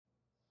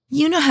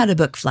You know how to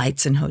book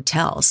flights and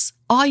hotels.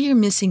 All you're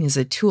missing is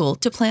a tool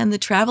to plan the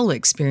travel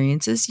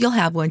experiences you'll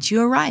have once you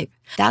arrive.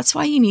 That's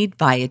why you need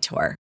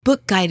Viator.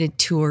 Book guided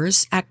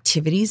tours,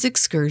 activities,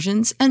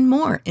 excursions, and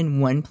more in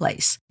one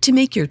place to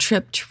make your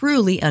trip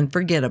truly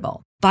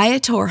unforgettable.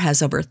 Viator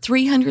has over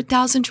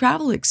 300,000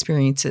 travel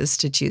experiences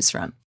to choose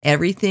from.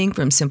 Everything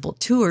from simple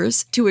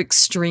tours to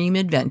extreme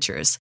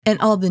adventures and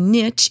all the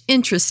niche,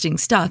 interesting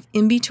stuff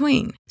in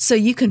between. So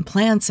you can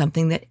plan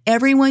something that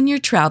everyone you're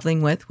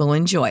traveling with will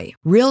enjoy.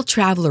 Real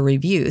traveler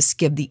reviews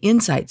give the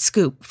inside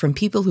scoop from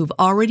people who've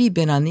already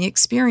been on the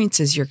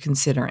experiences you're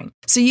considering.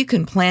 So you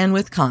can plan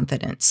with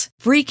confidence.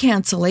 Free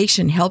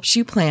cancellation helps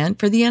you plan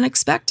for the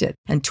unexpected.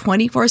 And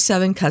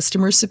 24/7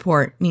 customer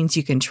support means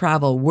you can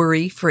travel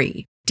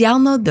worry-free.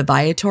 Download the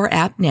Viator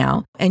app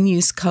now and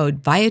use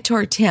code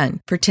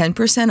Viator10 for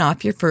 10%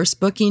 off your first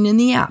booking in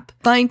the app.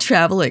 Find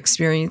travel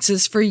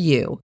experiences for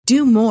you.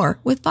 Do more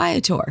with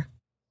Viator.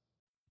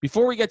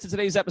 Before we get to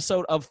today's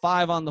episode of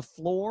Five on the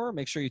Floor,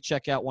 make sure you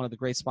check out one of the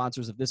great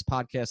sponsors of this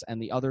podcast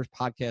and the other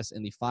podcasts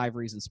in the 5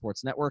 Reasons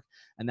Sports Network,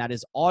 and that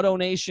is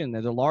AutoNation.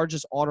 They're the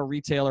largest auto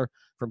retailer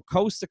from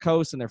coast to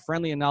coast, and their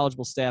friendly and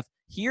knowledgeable staff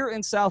here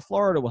in South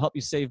Florida will help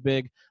you save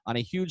big on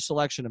a huge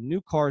selection of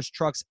new cars,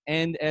 trucks,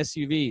 and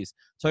SUVs.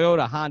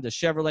 Toyota, Honda,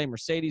 Chevrolet,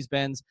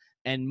 Mercedes-Benz,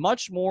 and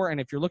much more. And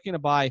if you're looking to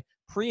buy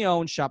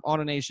pre-owned, shop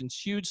AutoNation's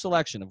huge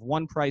selection of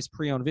one-price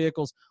pre-owned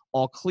vehicles,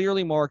 all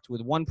clearly marked with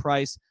one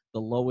price,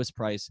 the lowest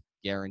price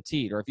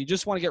guaranteed. Or if you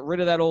just want to get rid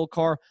of that old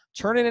car,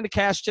 turn it into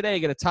cash today,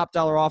 get a top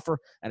dollar offer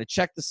and a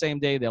check the same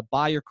day. They'll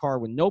buy your car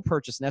with no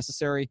purchase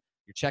necessary.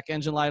 Your check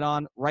engine light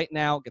on right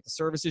now. Get the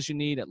services you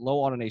need at low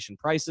AutoNation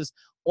prices.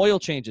 Oil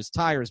changes,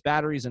 tires,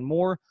 batteries, and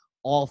more,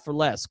 all for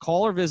less.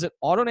 Call or visit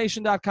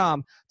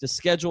AutoNation.com to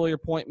schedule your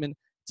appointment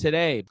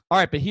today. All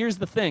right, but here's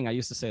the thing. I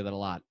used to say that a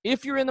lot.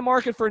 If you're in the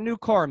market for a new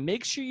car,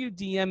 make sure you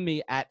DM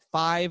me at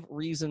 5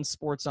 Reasons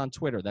Sports on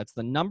Twitter. That's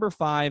the number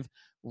 5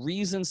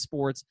 Reasons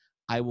Sports.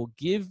 I will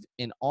give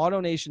an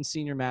AutoNation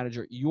senior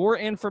manager your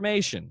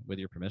information, with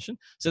your permission,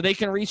 so they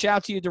can reach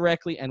out to you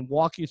directly and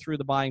walk you through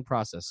the buying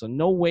process. So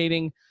no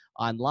waiting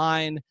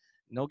online,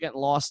 no getting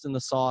lost in the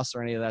sauce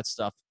or any of that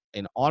stuff.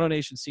 An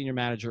AutoNation senior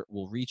manager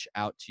will reach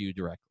out to you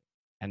directly.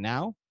 And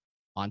now,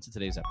 on to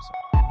today's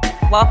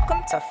episode.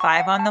 Welcome to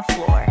 5 on the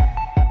Floor,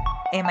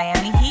 a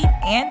Miami Heat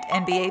and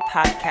NBA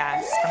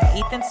podcast from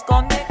Ethan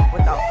Skolnick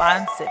with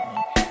Alphonse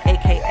Sidney,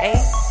 a.k.a.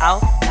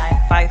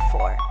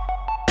 Alf954.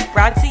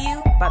 Brought to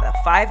you by the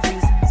 5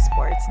 Reasons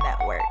Sports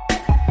Network.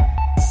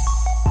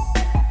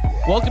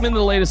 Welcome into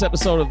the latest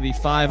episode of the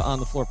 5 on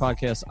the Floor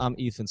podcast. I'm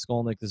Ethan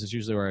Skolnick. This is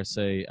usually where I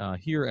say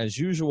here as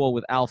usual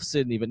with Alf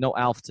Sidney, but no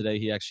Alf today.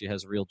 He actually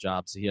has a real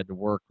job, so he had to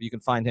work. You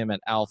can find him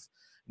at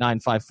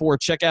Alf954.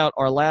 Check out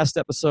our last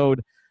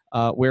episode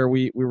where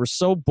we were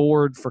so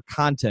bored for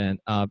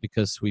content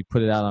because we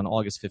put it out on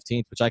August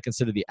 15th, which I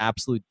consider the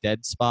absolute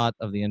dead spot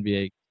of the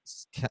NBA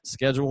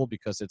schedule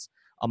because it's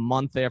a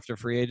month after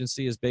free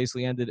agency is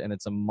basically ended, and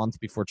it's a month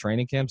before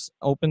training camps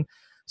open.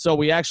 So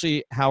we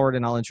actually, Howard,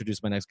 and I'll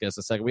introduce my next guest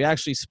in a second, we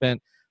actually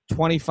spent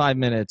 25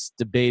 minutes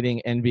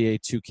debating NBA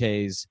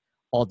 2K's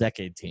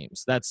all-decade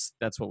teams. That's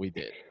what we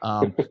did. So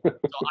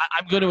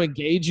I'm going to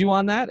engage you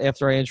on that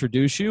after I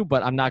introduce you,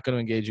 but I'm not going to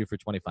engage you for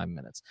 25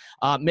 minutes.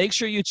 Make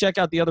sure you check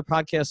out the other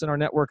podcasts in our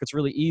network. It's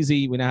really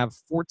easy. We now have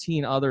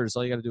 14 others.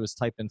 All you got to do is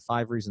type in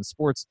 5 Reasons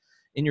Sports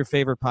in your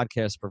favorite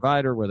podcast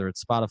provider, whether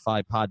it's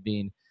Spotify,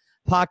 Podbean,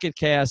 Pocket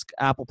Cast,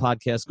 Apple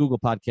Podcasts, Google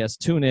Podcasts,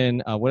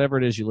 TuneIn, whatever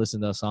it is you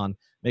listen to us on.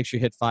 Make sure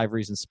you hit 5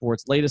 Reasons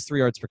Sports. Latest 3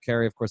 yards per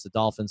carry, of course, the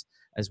Dolphins,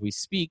 as we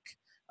speak,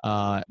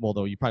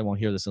 although you probably won't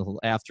hear this until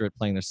after it,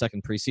 playing their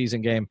second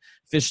preseason game.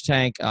 Fish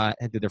Tank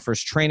did their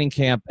first training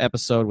camp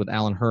episode with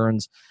Alan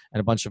Hearns and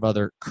a bunch of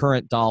other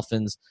current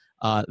Dolphins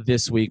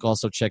this week.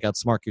 Also check out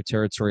Smart Q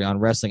Territory on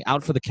wrestling.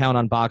 Out for the Count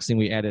on boxing,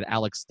 we added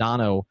Alex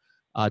Dono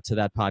to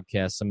that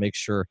podcast, so make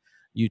sure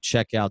you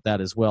check out that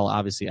as well.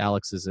 Obviously,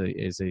 Alex is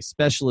a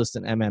specialist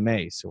in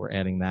MMA, so we're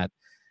adding that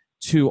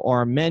to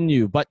our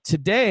menu. But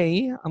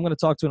today, I'm going to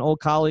talk to an old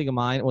colleague of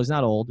mine. Well, he's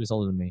not old. He's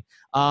older than me.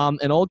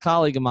 An old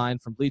colleague of mine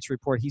from Bleacher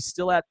Report. He's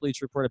still at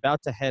Bleacher Report,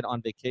 about to head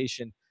on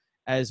vacation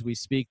as we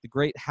speak. The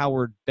great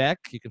Howard Beck.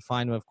 You can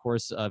find him, of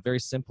course, very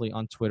simply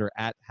on Twitter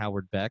at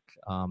Howard Beck.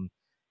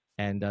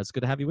 And it's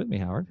good to have you with me,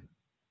 Howard.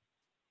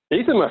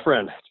 Ethan, my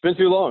friend. It's been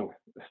too long.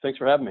 Thanks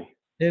for having me.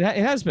 It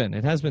has been.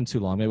 It has been too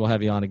long. Maybe we'll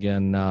have you on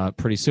again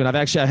pretty soon.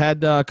 I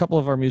had a couple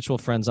of our mutual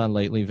friends on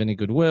lately, Vinny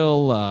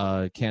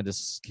Goodwill,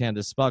 Candace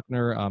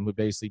Buckner, who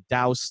basically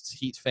doused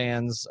Heat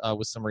fans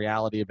with some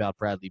reality about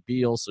Bradley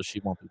Beal, so she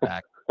won't be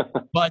back.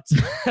 But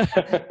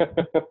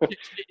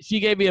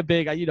she gave me a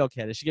big,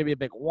 Candace, she gave me a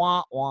big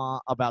wah-wah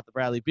about the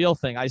Bradley Beal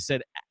thing. I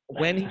said,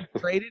 when he's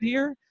traded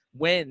here,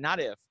 when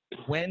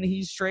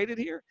he's traded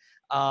here,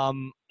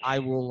 I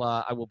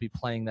will be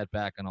playing that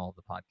back on all of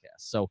the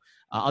podcasts. So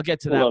I'll get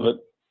to that. Love it.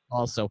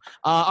 Also.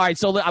 All right,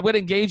 so I'm going to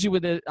engage you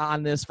with it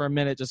on this for a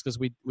minute just because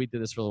we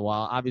did this for a little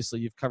while.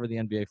 Obviously, you've covered the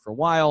NBA for a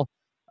while,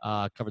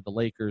 covered the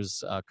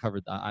Lakers,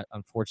 covered,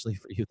 unfortunately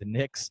for you, the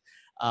Knicks,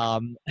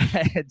 and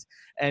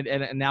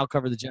now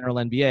cover the general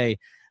NBA.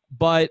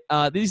 But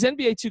these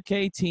NBA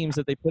 2K teams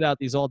that they put out,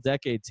 these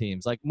all-decade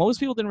teams, like most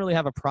people didn't really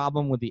have a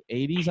problem with the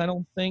 80s, I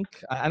don't think.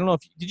 I don't know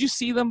if – did you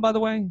see them, by the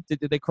way?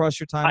 Did they cross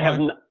your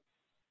timeline?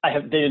 They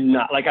did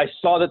not. Like, I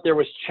saw that there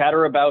was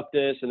chatter about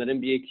this, and that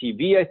NBA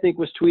TV, I think,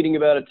 was tweeting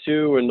about it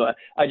too. And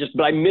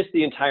but I missed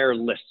the entire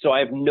list. So I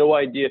have no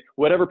idea.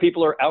 Whatever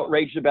people are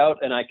outraged about,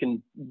 and I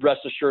can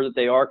rest assured that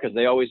they are, because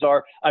they always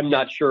are, I'm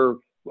not sure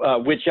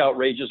which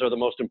outrages are the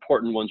most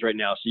important ones right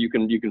now. So you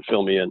can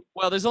fill me in.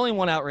 Well, there's only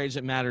one outrage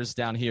that matters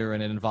down here,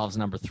 and it involves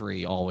number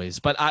 3 always.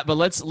 But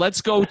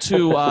let's go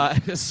to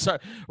sorry,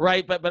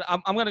 right. But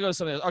I'm going to go to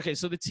something else. Okay,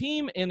 so the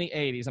team in the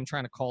 80s, I'm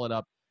trying to call it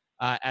up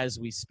as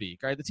we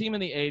speak. Right, the team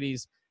in the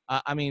 80s.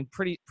 I mean,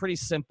 pretty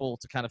simple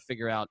to kind of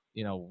figure out.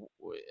 You know,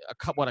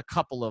 what a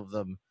couple of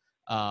them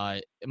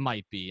it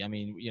might be. I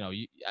mean,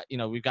 you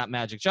know, we've got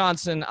Magic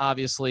Johnson,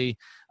 obviously.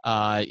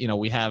 You know,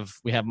 we have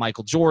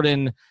Michael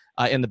Jordan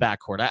in the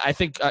backcourt. I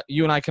think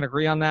you and I can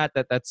agree on that.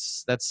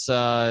 That's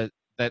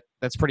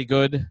pretty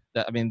good.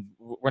 I mean,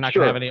 we're not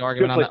going to have any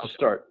argument on that. Good place to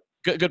start.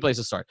 Good place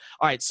to start.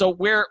 All right, so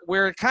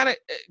we're kind of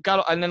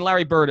got, and then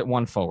Larry Bird at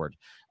one forward.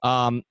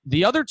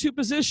 The other 2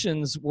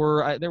 positions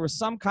were there was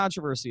some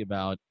controversy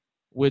about,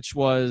 which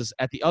was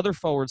at the other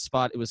forward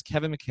spot it was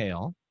Kevin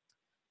McHale,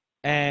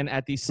 and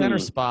at the center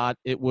spot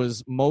it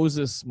was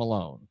Moses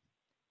Malone.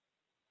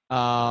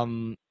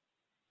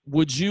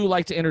 Would you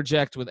like to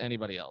interject with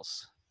anybody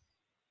else?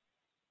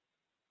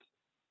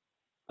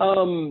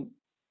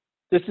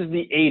 This is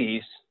the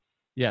 80s.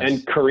 Yes.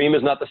 And Kareem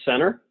is not the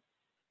center?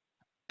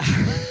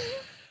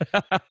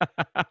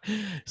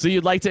 So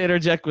you'd like to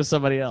interject with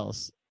somebody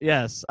else?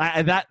 Yes.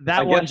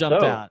 That one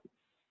jumped out,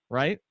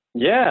 right?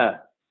 Yeah.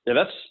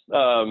 That's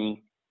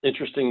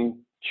interesting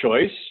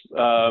choice.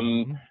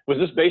 Was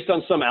this based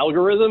on some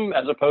algorithm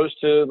as opposed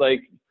to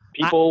like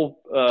people?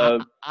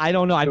 I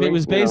don't know. It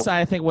was based on,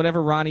 I think,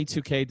 whatever Ronnie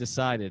 2K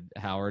decided,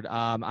 Howard.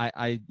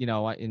 I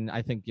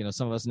think, you know,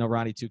 some of us know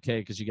Ronnie 2K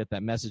because you get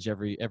that message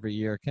every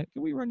year. Can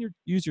we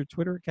use your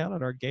Twitter account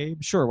at our game?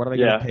 Sure. What am I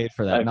getting paid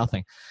for that?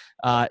 Nothing.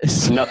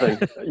 Nothing.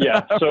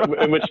 Yeah. So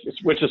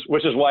which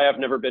is why I've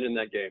never been in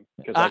that game,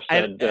 because I've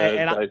said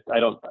I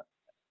don't.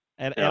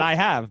 And I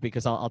have,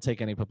 because I'll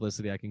take any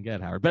publicity I can get,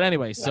 Howard. But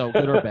anyway, so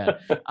good or bad.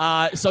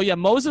 So, yeah,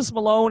 Moses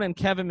Malone and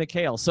Kevin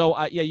McHale. So,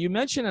 yeah, you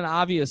mentioned an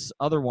obvious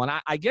other one.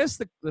 I guess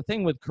the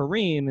thing with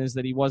Kareem is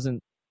that he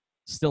wasn't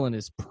still in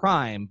his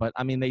prime. But,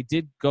 I mean, they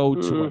did go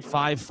to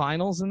 5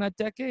 finals in that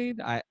decade.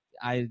 I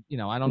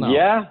don't know.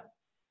 Yeah.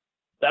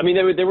 I mean,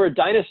 they were a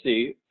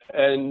dynasty,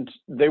 and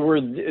they were,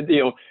 I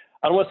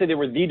don't want to say they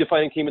were the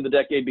defining team of the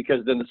decade,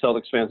 because then the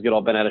Celtics fans get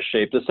all bent out of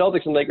shape. The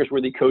Celtics and Lakers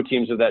were the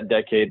co-teams of that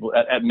decade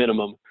at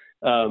minimum.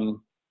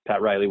 Pat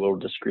Riley will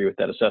disagree with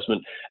that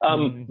assessment.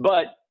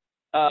 But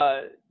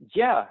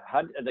yeah,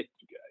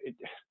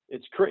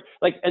 it's Kareem.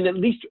 Like, and at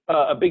least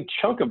a big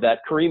chunk of that,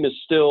 Kareem is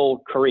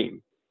still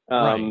Kareem.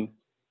 Right.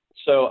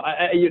 So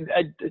I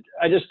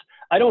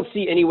don't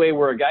see any way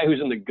where a guy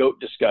who's in the GOAT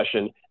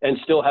discussion and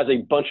still has a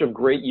bunch of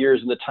great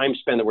years in the time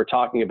span that we're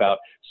talking about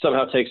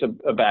somehow takes a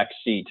back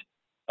seat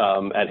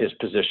at his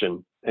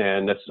position.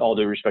 And that's all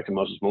due respect to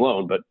Moses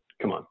Malone, but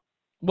come on.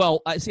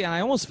 Well, I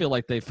almost feel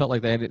like they felt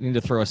like they need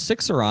to throw a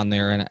 6er on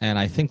there, and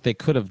I think they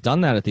could have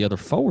done that at the other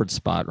forward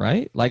spot,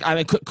 right? Like, I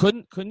mean,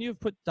 couldn't you have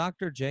put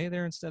Dr. J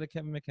there instead of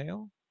Kevin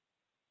McHale?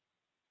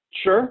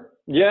 Sure.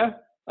 Yeah.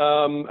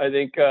 I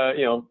think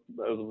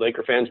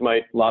Laker fans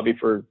might lobby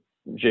for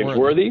James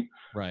Worthy.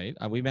 Right.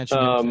 We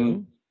mentioned him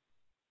too.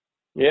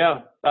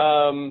 Yeah.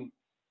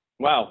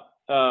 Wow.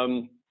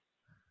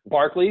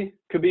 Barkley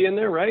could be in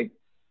there, right?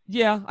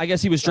 Yeah, I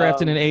guess he was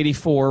drafted in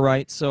 '84,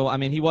 right? So, I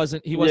mean, he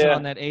wasn't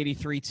on that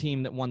 '83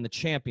 team that won the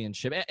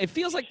championship. It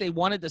feels like they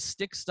wanted to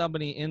stick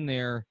somebody in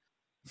there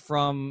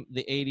from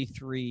the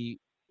 '83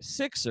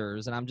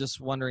 Sixers, and I'm just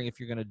wondering, if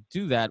you're going to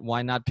do that,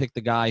 why not pick the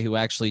guy who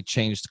actually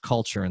changed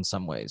culture in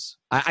some ways?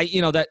 Right?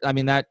 I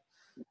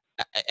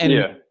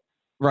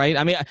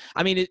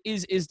mean,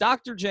 is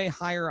Dr. J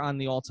higher on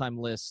the all-time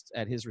list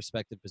at his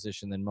respective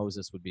position than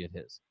Moses would be at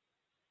his?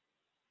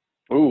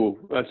 Ooh,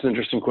 that's an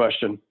interesting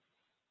question.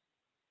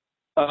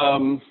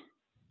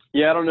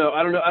 Yeah, I don't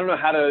know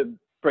how to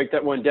break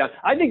that one down.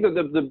 I think that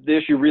the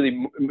issue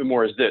really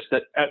more is this,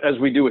 that as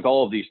we do with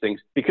all of these things,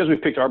 because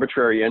we've picked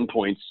arbitrary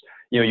endpoints,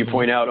 you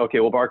point out, okay,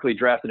 well, Barkley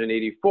drafted in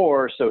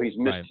 '84, so he's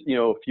missed,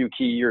 a few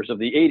key years of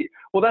the '80s.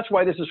 Well, that's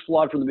why this is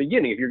flawed from the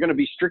beginning. If you're going to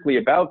be strictly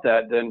about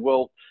that, then,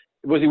 well,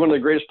 was he one of the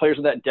greatest players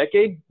of that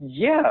decade?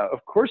 Yeah,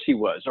 of course he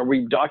was. Are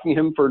we docking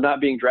him for not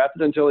being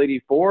drafted until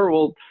 '84?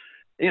 Well,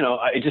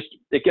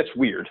 it gets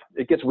weird.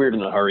 It gets weird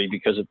in a hurry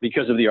because of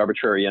the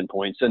arbitrary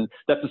endpoints. And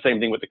that's the same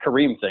thing with the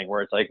Kareem thing,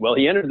 where it's like, well,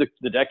 he entered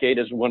the decade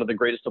as one of the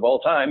greatest of all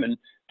time and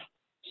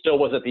still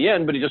was at the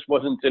end, but he just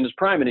wasn't in his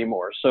prime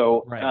anymore.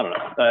 So right. I don't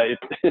know.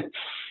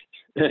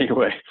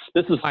 Anyway,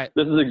 this is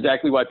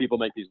exactly why people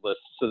make these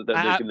lists, so that they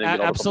can get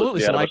all absolutely.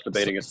 the publicity out of us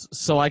debating it.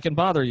 So I can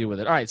bother you with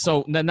it. All right.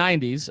 So the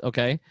 '90s,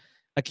 okay.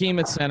 Akeem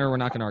at center, we're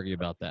not going to argue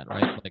about that,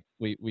 right? Like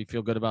we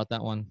feel good about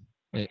that one.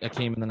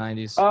 Akeem in the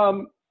 '90s.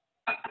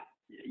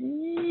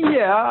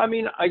 Yeah, I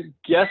mean, I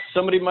guess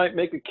somebody might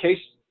make a case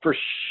For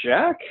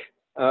Shaq,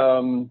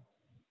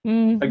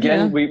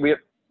 again, we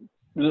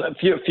have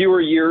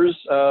fewer years,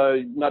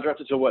 not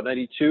drafted until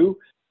 92.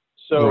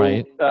 So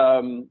right.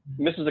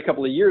 Misses a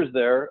couple of years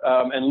there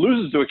and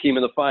loses to Hakeem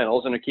in the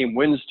finals, and Hakeem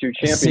wins 2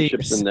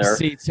 championships in there.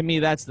 See, to me,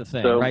 that's the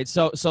thing, right?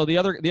 So the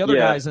other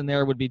guys in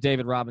there would be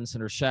David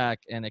Robinson or Shaq,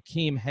 and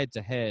Hakeem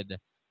head-to-head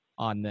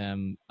on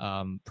them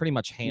pretty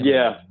much handled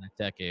in that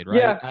decade, right?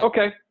 Yeah,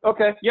 okay.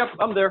 Yep,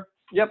 I'm there.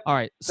 Yep. All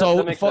right.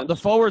 So the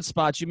forward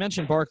spots, you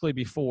mentioned Barkley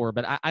before,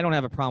 but I don't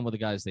have a problem with the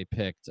guys they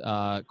picked,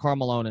 Karl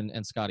Malone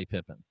and Scottie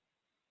Pippen.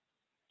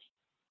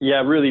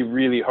 Yeah, really,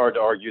 really hard to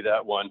argue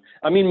that one.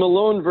 I mean,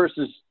 Malone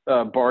versus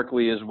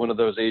Barkley is one of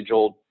those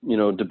age-old,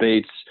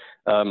 debates.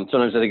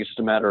 Sometimes I think it's just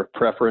a matter of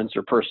preference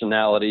or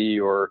personality,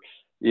 or,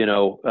 I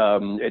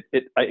think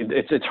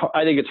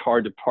it's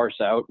hard to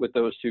parse out with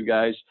those two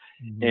guys.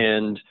 Mm-hmm.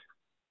 And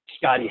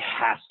Scottie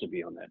has to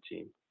be on that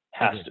team.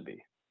 Has to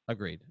be.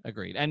 Agreed.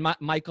 And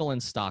Michael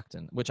and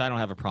Stockton, which I don't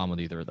have a problem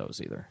with either of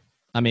those either.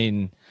 I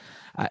mean,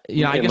 I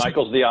guess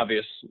Michael's the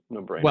obvious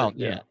no-brainer. Well,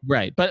 yeah,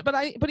 right.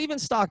 But even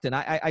Stockton,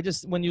 I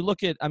just, when you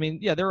look at,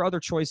 there are other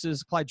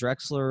choices. Clyde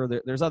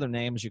Drexler. There's other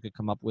names you could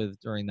come up with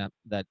during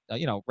that.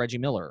 Reggie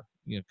Miller,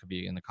 could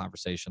be in the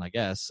conversation, I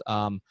guess.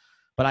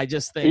 But I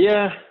just think,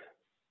 you're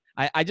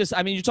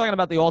talking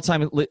about the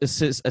all-time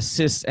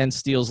assists and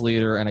steals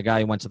leader, and a guy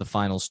who went to the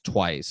finals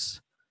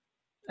twice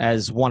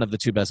as one of the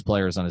 2 best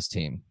players on his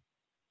team.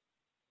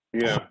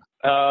 Yeah.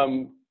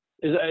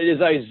 Is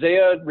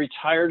Isaiah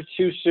retired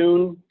too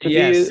soon to be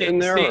in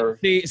there?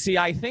 See,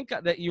 I think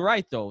that you're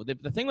right, though.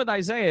 The thing with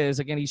Isaiah is,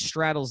 again, he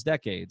straddles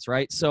decades,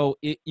 right? So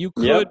you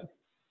could,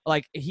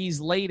 he's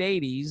late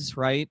 80s,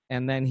 right?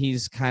 And then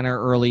he's kind of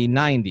early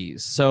 90s.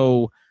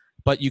 So,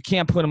 but you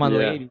can't put him on the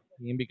 80s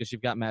team because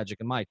you've got Magic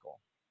and Michael.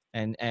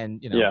 And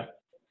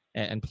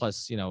And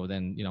plus,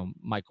 then,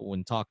 Michael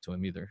wouldn't talk to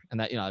him either. And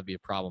that, that'd be a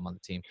problem on the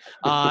team.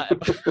 But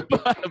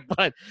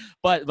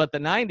the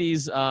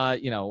 90s,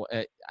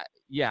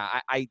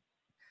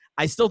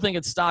 I still think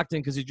it's Stockton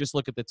because you just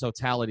look at the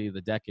totality of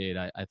the decade.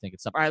 I think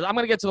it's up. All right, I'm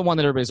going to get to the one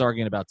that everybody's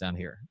arguing about down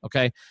here.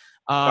 Okay.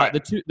 Right.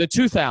 The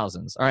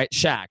 2000s. All right.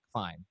 Shaq.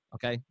 Fine.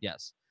 Okay.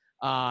 Yes.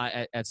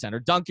 At center,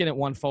 Duncan at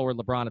one forward,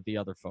 LeBron at the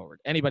other forward.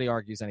 Anybody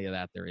argues any of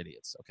that, they're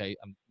idiots. Okay.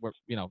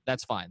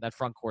 That's fine. That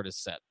front court is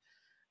set.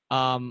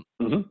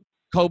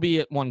 Kobe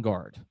at one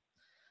guard.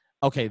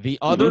 Okay, the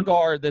other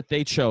guard that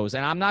they chose,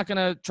 and I'm not going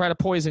to try to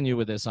poison you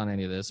with this on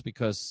any of this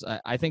because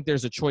I think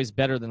there's a choice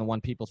better than the one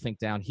people think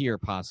down here,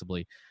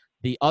 possibly.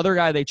 The other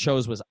guy they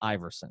chose was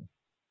Iverson.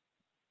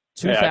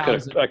 I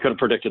could have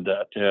predicted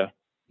that, yeah.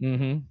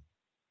 Mm-hmm.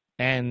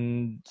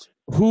 And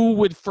who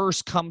would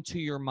first come to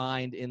your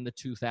mind in the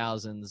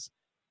 2000s?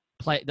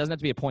 It doesn't have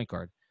to be a point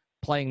guard,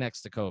 playing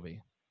next to Kobe.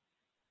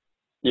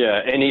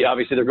 Yeah, and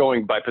obviously they're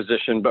going by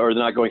position, or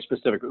they're not going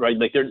specific, right?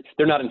 Like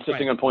they're not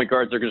insisting on point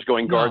guards; they're just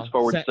going guards,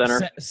 forward,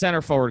 center.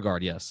 Center, forward,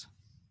 guard. Yes.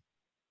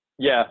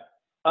 Yeah,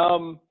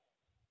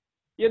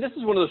 this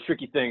is one of those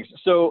tricky things.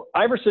 So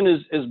Iverson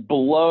is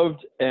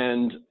beloved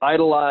and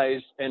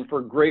idolized, and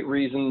for great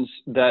reasons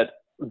that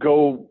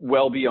go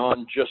well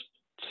beyond just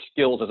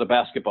skills as a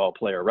basketball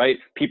player, right?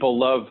 People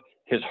love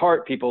his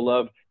heart. People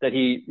love that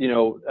he,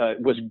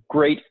 was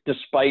great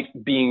despite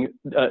being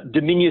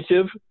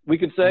diminutive, we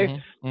could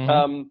say.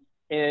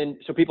 And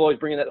so people always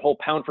bring in that whole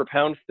pound for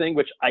pound thing,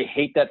 which I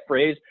hate that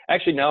phrase.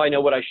 Actually, now I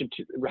know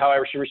how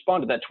I should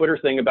respond to that Twitter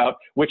thing about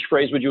which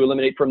phrase would you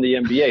eliminate from the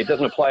NBA. It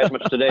doesn't apply as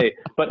much today,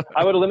 but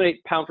I would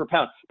eliminate pound for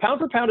pound. Pound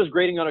for pound is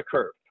grading on a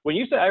curve. When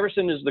you say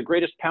Iverson is the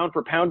greatest pound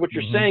for pound, what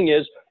you're saying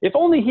is if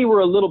only he were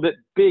a little bit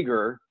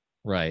bigger,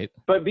 right?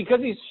 But because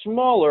he's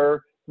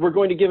smaller, we're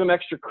going to give him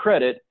extra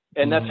credit.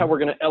 And that's how we're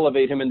going to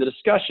elevate him in the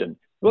discussion.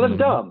 Well, that's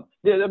dumb.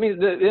 I mean,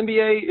 the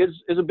NBA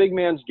is a big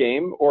man's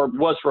game, or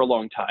was for a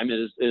long time.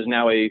 It is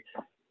now I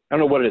don't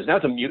know what it is. Now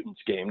it's a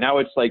mutant's game. Now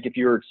it's like if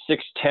you're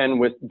 6'10"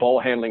 with ball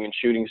handling and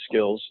shooting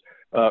skills,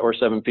 or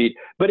 7 feet.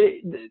 But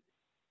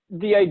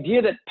the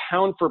idea that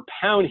pound for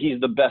pound he's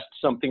the best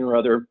something or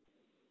other,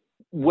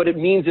 what it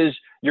means is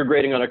you're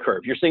grading on a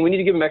curve. You're saying we need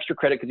to give him extra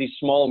credit because he's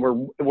small,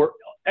 and we're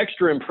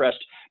extra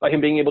impressed by him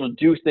being able to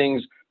do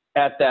things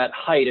at that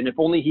height. And if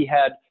only he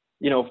had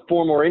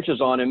 4 more inches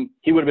on him,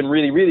 he would have been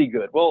really, really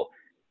good. Well,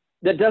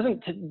 that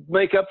doesn't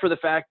make up for the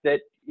fact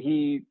that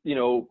he,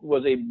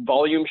 was a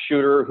volume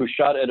shooter who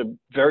shot at a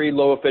very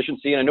low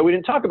efficiency. And I know we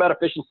didn't talk about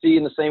efficiency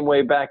in the same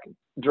way back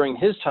during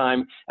his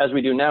time as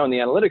we do now in the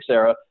analytics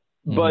era,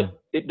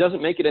 but it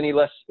doesn't make it any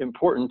less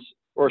important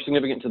or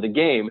significant to the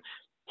game.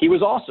 He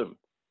was awesome,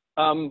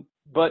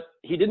 but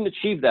he didn't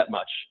achieve that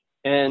much.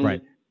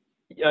 And,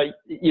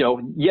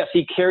 yes,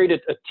 he carried a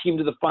team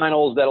to the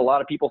finals that a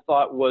lot of people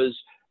thought was,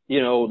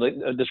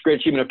 this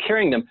great achievement of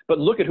carrying them. But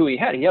look at who he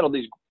had. He had all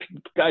these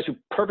guys who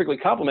perfectly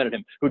complemented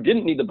him, who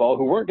didn't need the ball,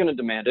 who weren't going to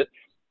demand it,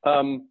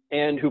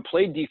 and who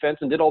played defense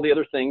and did all the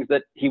other things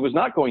that he was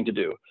not going to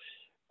do.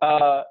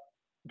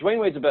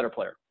 Dwayne Wade's a better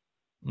player,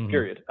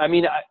 period. I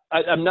mean,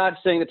 I'm not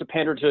saying that to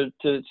pander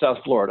to South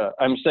Florida.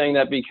 I'm saying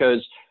that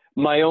because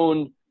my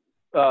own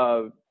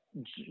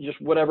just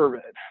whatever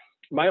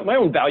my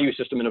own value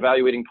system in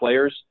evaluating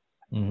players.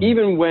 Mm-hmm.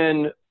 Even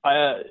when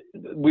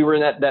we were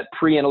in that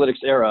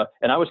pre-analytics era,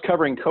 and I was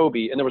covering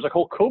Kobe, and there was a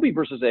whole Kobe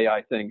versus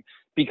AI thing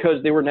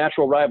because they were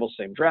natural rivals,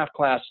 same draft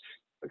class.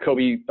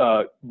 Kobe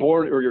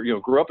largely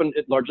grew up in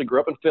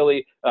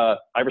Philly.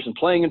 Iverson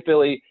playing in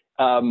Philly,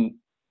 and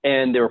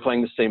they were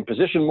playing the same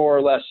position more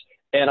or less.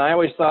 And I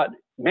always thought,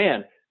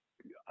 man,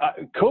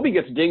 Kobe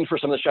gets dinged for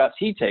some of the shots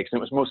he takes, and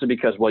it was mostly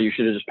because, well, you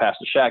should have just passed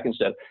to Shaq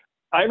instead.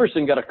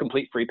 Iverson got a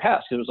complete free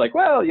pass. It was like,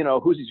 well,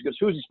 who's he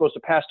supposed to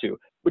pass to?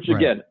 Which,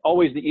 again,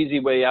 always the easy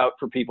way out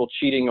for people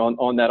cheating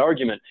on that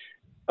argument.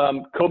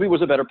 Kobe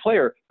was a better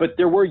player, but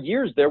there were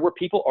years there where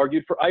people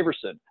argued for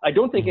Iverson. I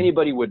don't think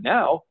anybody would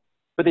now,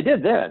 but they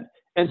did then.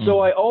 And so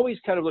I always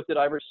kind of looked at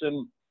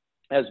Iverson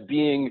as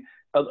being,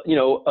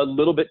 a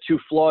little bit too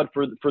flawed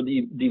for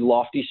the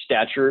lofty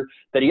stature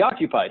that he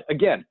occupied.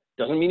 Again,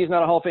 doesn't mean he's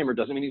not a Hall of Famer.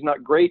 Doesn't mean he's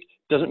not great.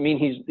 Doesn't mean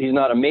he's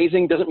not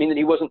amazing. Doesn't mean that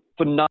he wasn't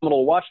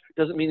phenomenal to watch.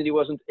 Doesn't mean that he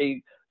wasn't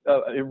a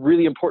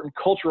really important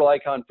cultural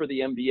icon for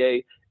the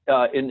NBA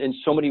in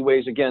so many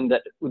ways. Again,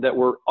 that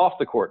were off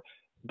the court.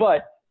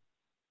 But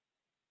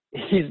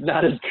he's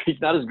not as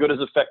good as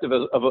effective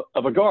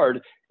of a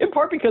guard, in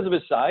part because of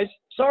his size.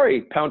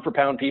 Sorry, pound for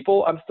pound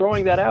people, I'm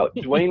throwing that out.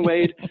 Dwayne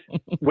Wade,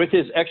 with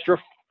his extra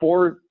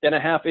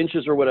 4.5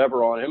 inches or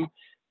whatever on him.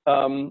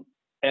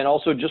 And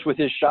also just with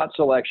his shot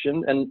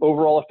selection and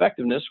overall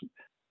effectiveness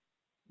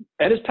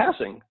and his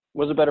passing,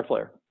 was a better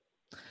player.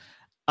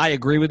 I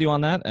agree with you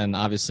on that, and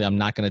obviously I'm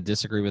not going to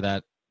disagree with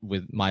that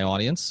with my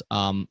audience.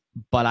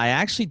 But I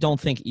actually don't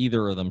think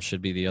either of them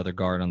should be the other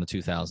guard on the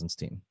 2000s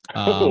team.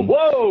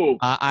 Whoa!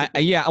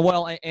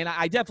 And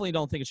I definitely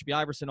don't think it should be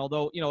Iverson,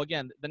 although,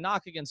 again, the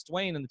knock against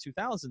Dwayne in the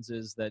 2000s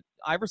is that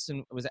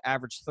Iverson was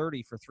averaged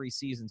 30 for 3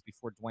 seasons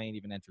before Dwayne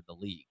even entered the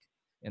league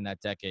in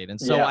that decade.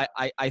 And so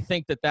I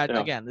think that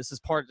again, this is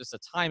part of just a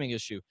timing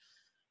issue.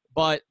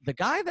 But the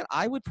guy that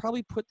I would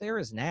probably put there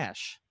is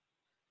Nash.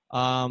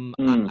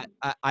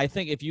 I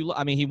think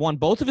he won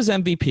both of his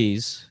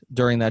MVPs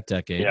during that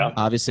decade. Yeah.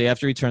 Obviously,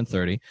 after he turned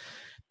 30,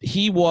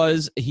 he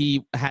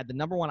had the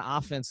number 1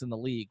 offense in the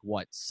league,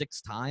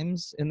 6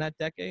 times in that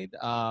decade,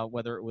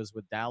 whether it was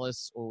with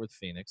Dallas or with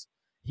Phoenix.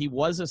 He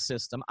was a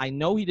system. I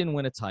know he didn't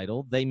win a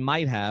title. They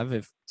might have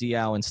if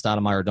Diaw and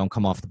Stoudemire don't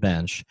come off the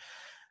bench.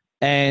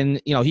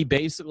 And, he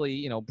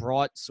basically,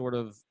 brought sort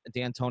of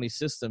D'Antoni's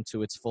system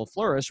to its full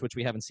flourish, which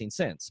we haven't seen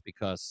since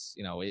because,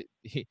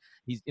 he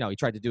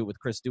tried to do it with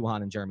Chris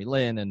Duhon and Jeremy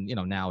Lin. And,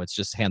 now it's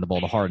just hand the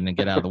ball to Harden and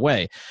get out of the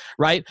way.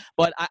 Right.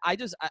 But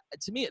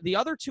to me, the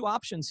other 2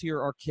 options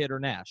here are Kidd or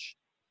Nash.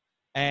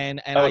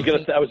 And I was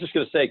just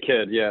going to say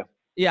Kidd. Yeah.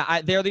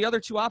 Yeah, they're the other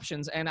 2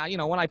 options, and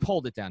when I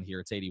pulled it down here,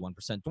 it's 81%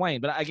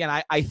 Dwayne. But again,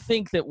 I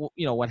think that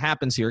what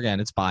happens here, again,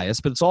 it's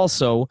biased, but it's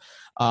also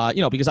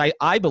because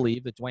I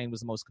believe that Dwayne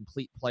was the most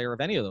complete player of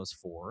any of those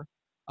 4.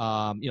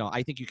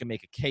 I think you can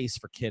make a case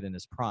for Kidd in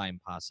his prime,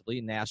 possibly.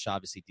 Nash,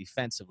 obviously,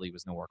 defensively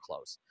was nowhere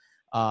close,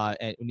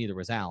 and neither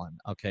was Allen.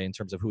 Okay, in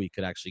terms of who he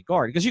could actually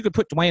guard, because you could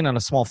put Dwayne on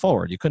a small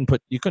forward, you couldn't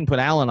put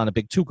Allen on a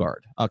big 2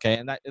 guard. Okay,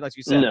 and that, like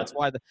you said, that's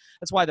why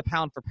the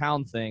pound for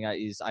pound thing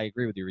is, I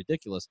agree with you,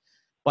 ridiculous.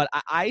 But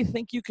I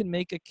think you can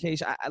make a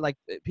case. I like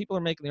people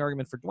are making the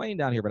argument for Dwayne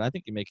down here, but I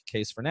think you make a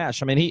case for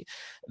Nash. I mean,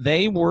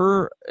 they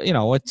were,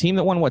 a team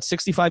that won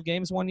 65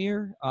 games one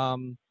year,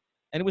 and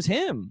it was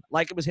him.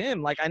 Like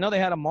I know they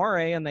had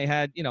Amare and they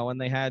had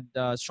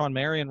Sean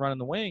Marion running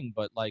the wing,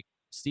 but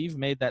Steve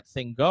made that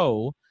thing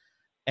go,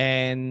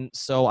 and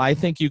so I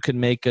think you can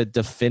make a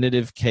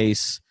definitive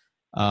case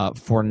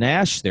for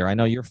Nash there. I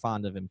know you're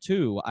fond of him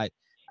too.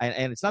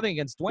 And it's nothing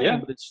against Dwayne,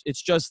 but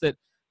it's just that.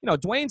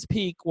 Dwayne's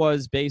peak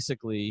was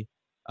basically,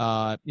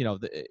 to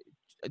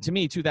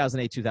me,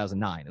 2008,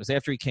 2009. It was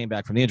after he came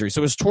back from the injury.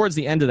 So it was towards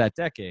the end of that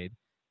decade.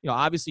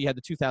 Obviously you had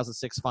the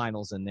 2006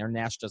 finals in there.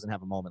 Nash doesn't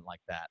have a moment like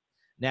that.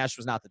 Nash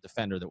was not the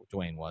defender that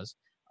Dwayne was.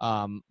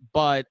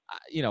 But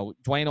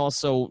Dwayne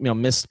also,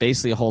 missed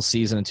basically a whole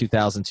season in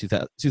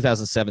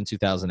 2007,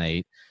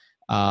 2008.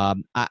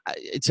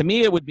 To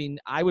me,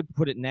 I would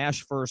put it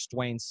Nash first,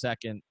 Dwayne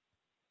second,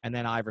 and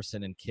then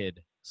Iverson and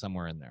Kidd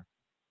somewhere in there.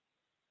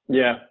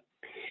 Yeah.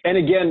 And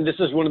again, this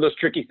is one of those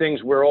tricky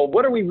things where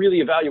what are we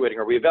really evaluating?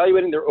 Are we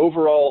evaluating their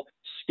overall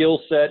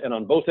skill set and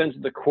on both ends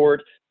of the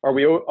court? Are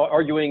we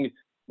arguing,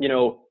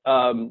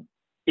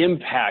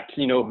 impact,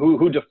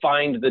 who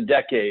defined the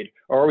decade?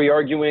 Or are we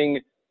arguing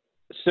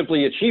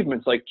simply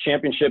achievements like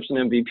championships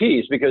and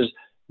MVPs? Because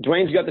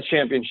Dwayne's got the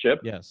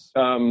championship. Yes.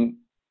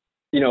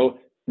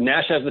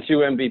 Nash has the 2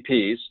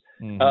 MVPs.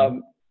 Mm-hmm.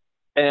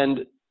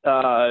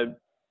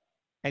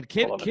 And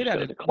Kidd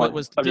had it. I've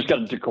just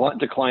got to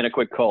decline a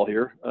quick call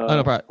here.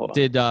 No problem.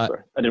 Sorry.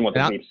 I didn't want the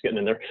memes getting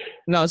in there.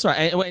 No, that's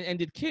right. And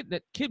did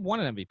Kidd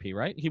won an MVP,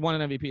 right? He won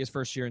an MVP his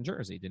first year in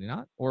Jersey, did he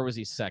not? Or was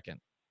he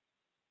second?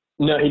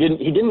 No, he didn't.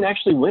 He didn't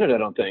actually win it. I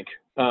don't think.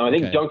 I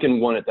think Duncan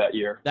won it that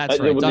year. That's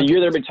right. The year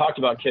that everybody talked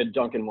about Kidd,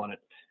 Duncan won it.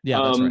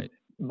 Yeah, that's right.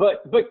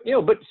 But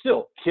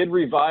still, Kidd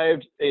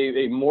revived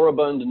a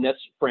moribund Nets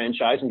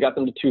franchise and got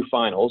them to 2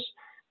 finals.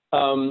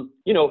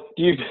 You know,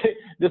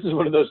 this is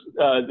one of those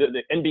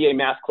the NBA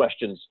math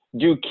questions.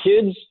 Do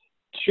kids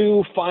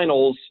to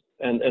finals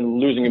and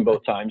losing in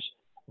both times,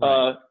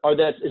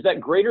 is that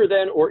greater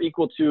than or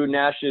equal to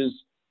Nash's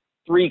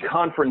 3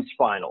 conference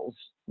finals,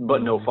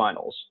 but no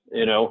finals?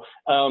 You know,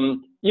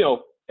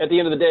 at the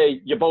end of the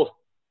day, you both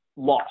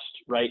lost,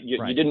 right? You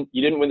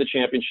didn't win the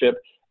championship.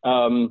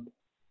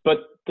 But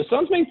the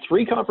Suns made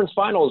 3 conference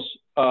finals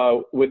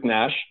with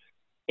Nash.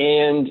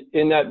 And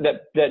in that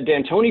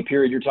D'Antoni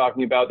period you're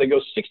talking about, they go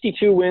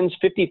 62 wins,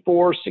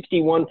 54,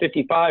 61,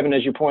 55. And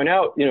as you point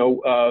out,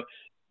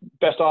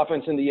 best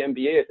offense in the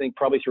NBA, I think,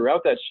 probably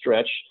throughout that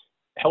stretch,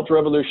 helped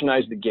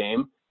revolutionize the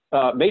game,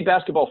 made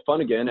basketball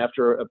fun again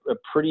after a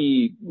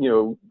pretty,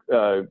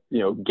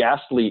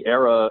 ghastly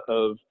era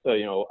of,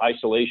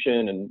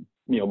 isolation and,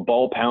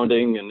 ball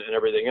pounding and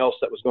everything else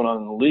that was going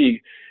on in the league.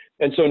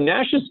 And so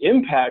Nash's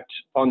impact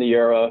on the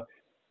era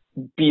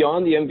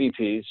beyond the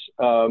MVPs,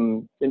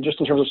 and just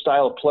in terms of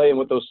style of play and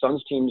what those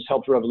Suns teams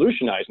helped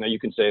revolutionize. Now you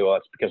can say, well,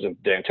 it's because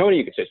of D'Antoni.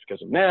 You could say it's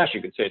because of Nash.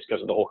 You could say it's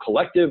because of the whole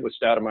collective with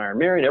Stoudemire and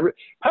Marion.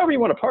 However you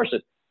want to parse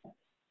it.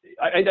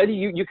 I think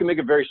you can make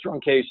a very strong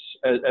case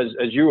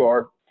as you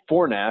are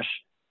for Nash.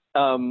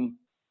 But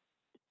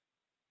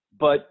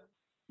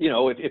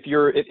if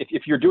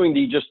you're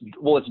doing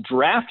let's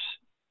draft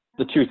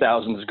the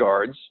 2000s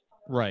guards.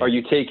 Right. Are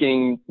you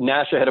taking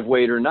Nash ahead of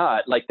Wade or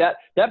not? Like that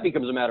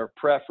becomes a matter of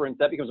preference.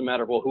 That becomes a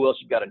matter of, well, who else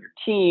you've got on your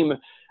team?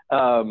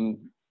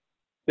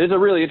 It's a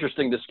really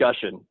interesting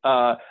discussion.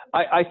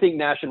 I think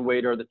Nash and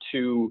Wade are the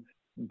 2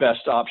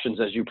 best options,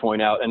 as you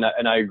point out.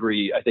 And I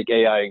agree. I think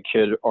AI and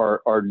Kidd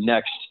are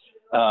next.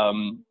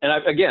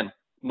 Again,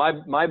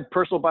 my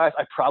personal bias,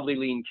 I probably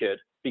lean Kidd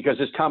because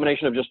his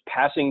combination of just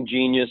passing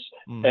genius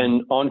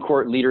and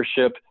on-court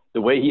leadership,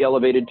 the way he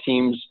elevated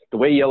teams, the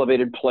way he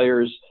elevated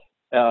players,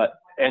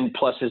 and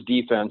plus his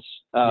defense.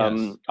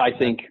 I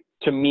think,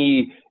 to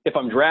me, if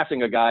I'm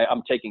drafting a guy,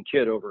 I'm taking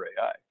Kidd over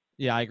AI.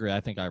 Yeah, I agree. I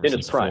think Iverson's in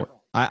his prime.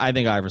 I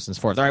think Iverson's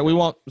 4th. All right, we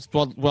won't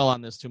dwell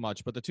on this too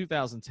much, but the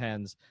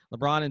 2010s,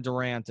 LeBron and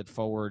Durant at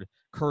forward,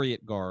 Curry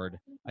at guard,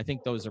 I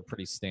think those are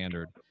pretty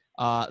standard.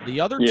 The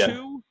other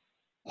 2,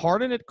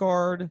 Harden at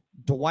guard,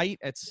 Dwight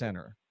at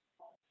center.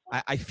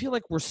 I feel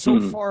like we're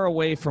so far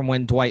away from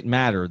when Dwight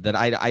mattered that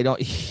I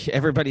don't.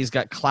 Everybody's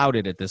got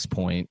clouded at this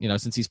point,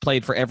 since he's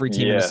played for every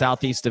team in the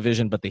Southeast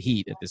Division but the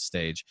Heat at this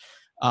stage,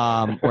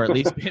 or at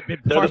least they're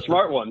the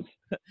smart ones.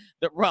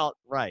 Well,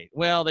 right.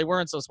 Well, they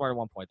weren't so smart at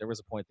one point. There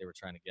was a point they were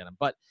trying to get him,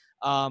 but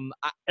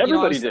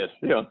everybody did.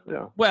 Yeah.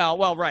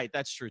 Well, right.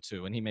 That's true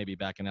too, and he may be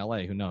back in LA.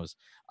 Who knows?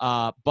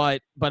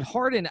 But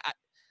Harden,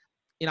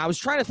 I was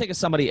trying to think of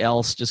somebody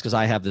else just because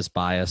I have this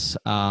bias.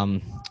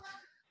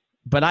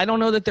 But I don't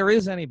know that there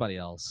is anybody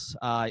else.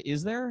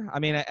 Is there? I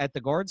mean, at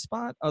the guard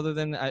spot, other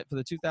than for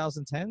the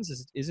 2010s,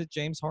 is it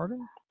James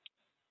Harden,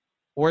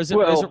 or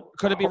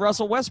could it be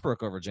Russell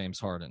Westbrook over James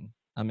Harden?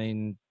 I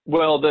mean,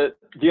 well, the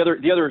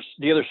other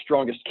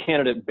strongest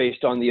candidate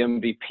based on the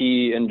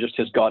MVP and just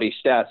his gaudy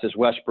stats is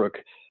Westbrook.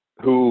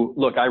 Who,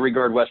 look, I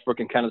regard Westbrook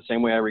in kind of the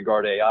same way I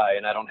regard AI,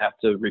 and I don't have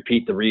to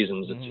repeat the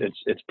reasons.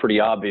 It's pretty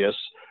obvious.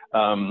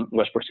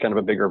 Westbrook's kind of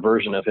a bigger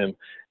version of him.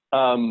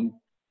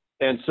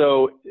 And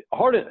so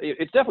Harden,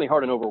 it's definitely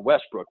Harden over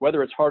Westbrook.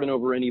 Whether it's Harden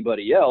over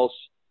anybody else,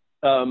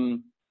 I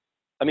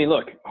mean,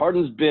 look,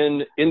 Harden's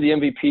been in the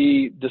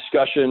MVP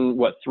discussion,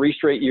 3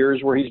 straight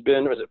years where he's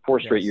been, or is it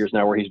 4 straight years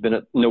now where he's been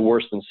at no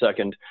worse than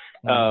second,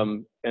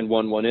 and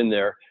won one in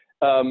there.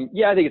 I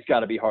think it's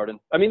got to be Harden.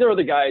 I mean, there are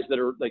the guys that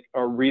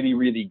are really,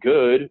 really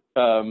good,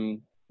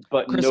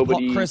 but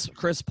nobody.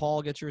 Chris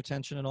Paul get your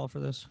attention at all for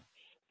this?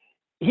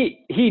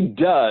 He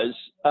does.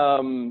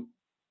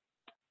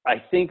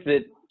 I think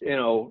that.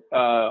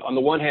 On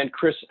the one hand,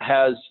 Chris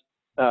has,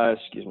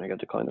 excuse me, I got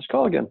to decline this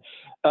call again.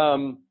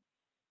 On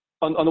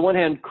the one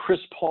hand, Chris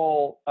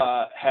Paul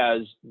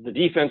has the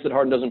defense that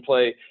Harden doesn't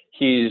play.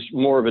 He's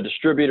more of a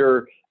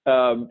distributor.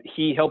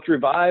 He helped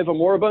revive a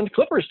moribund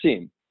Clippers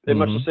team in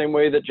much the same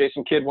way that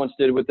Jason Kidd once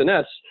did with the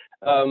Nets.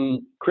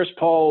 Chris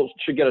Paul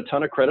should get a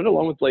ton of credit,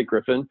 along with Blake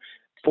Griffin,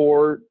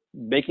 for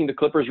making the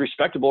Clippers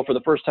respectable for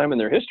the first time in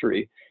their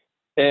history.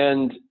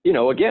 And,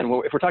 again,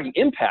 if we're talking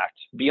impact,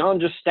 beyond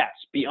just stats,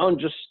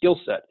 beyond just skill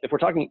set, if we're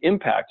talking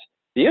impact,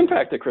 the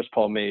impact that Chris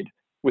Paul made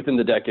within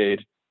the decade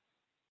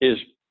is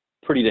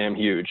pretty damn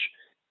huge.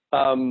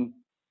 On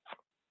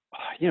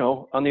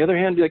the other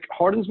hand, like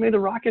Harden's made the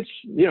Rockets,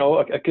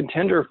 a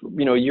contender,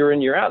 year in,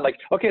 year out. Like,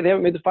 okay, they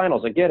haven't made the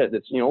finals. I get it.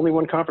 It's, only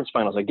 1 conference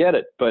finals. I get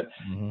it. But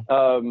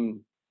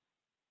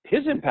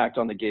his impact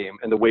on the game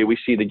and the way we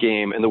see the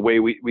game and the way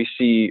we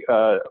see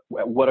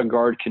what a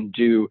guard can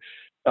do,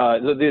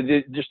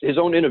 just his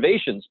own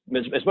innovations,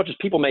 as much as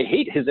people may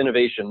hate his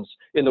innovations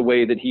in the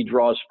way that he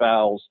draws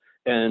fouls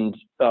and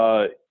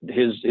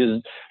his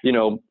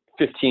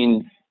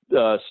 15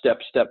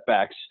 step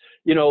backs,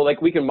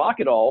 like we can mock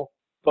it all,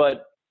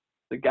 but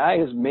the guy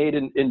has made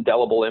an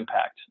indelible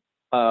impact.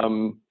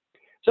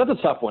 So that's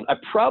a tough one. I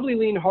probably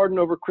lean Harden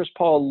over Chris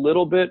Paul a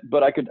little bit,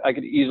 but I could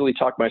easily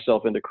talk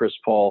myself into Chris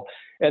Paul.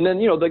 And then,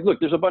 look,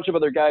 there's a bunch of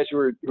other guys who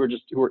are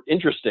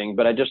interesting,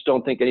 but I just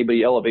don't think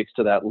anybody elevates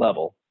to that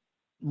level.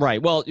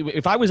 Right. Well,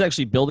 if I was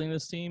actually building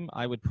this team,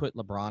 I would put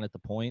LeBron at the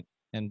point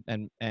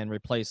and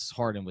replace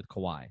Harden with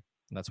Kawhi.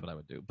 That's what I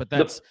would do. But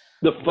that's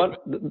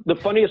the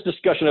funniest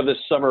discussion of this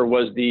summer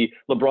was the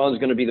LeBron's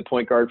going to be the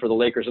point guard for the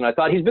Lakers, and I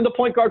thought he's been the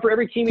point guard for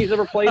every team he's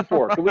ever played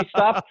for. Can we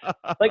stop?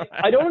 Like,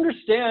 I don't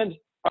understand.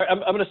 All right,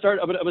 I'm going to start.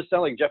 I'm going to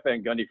sound like Jeff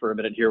Van Gundy for a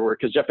minute here,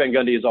 because Jeff Van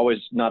Gundy is always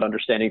not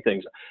understanding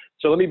things.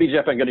 So let me be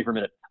Jeff Van Gundy for a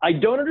minute. I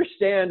don't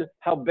understand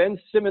how Ben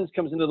Simmons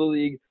comes into the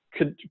league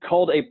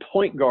called a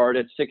point guard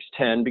at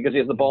 6'10" because he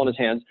has the ball in his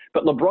hands,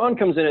 but LeBron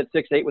comes in at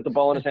 6'8" with the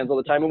ball in his hands all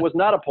the time and was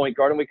not a point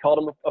guard, and we called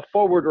him a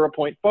forward or a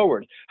point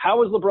forward.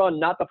 How is LeBron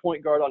not the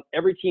point guard on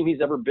every team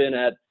he's ever been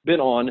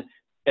on?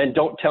 And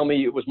don't tell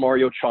me it was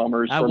Mario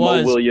Chalmers or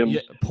Mo Williams.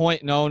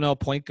 Point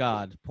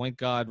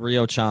guard,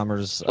 Rio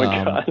Chalmers.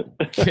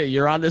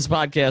 You're on this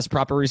podcast.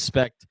 Proper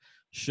respect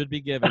should be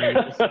given.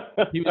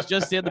 He was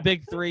just in the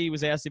big three. He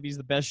was asked if he's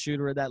the best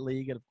shooter in that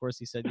league, and of course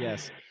he said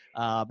yes.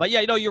 But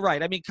yeah, you're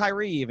right. I mean,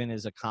 Kyrie even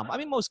is a combo. I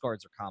mean, most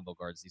guards are combo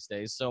guards these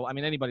days. So I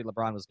mean, anybody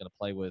LeBron was going to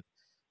play with,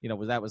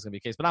 that was going to be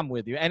the case. But I'm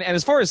with you. And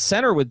as far as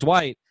center with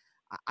Dwight,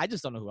 I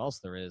just don't know who else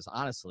there is,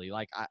 honestly.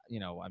 Like,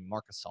 I'm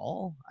Marc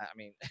Gasol.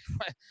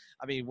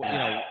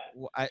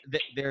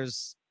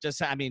 There's just,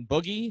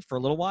 Boogie for a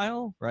little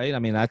while, right? I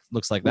mean, that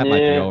looks like that might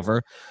be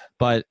over,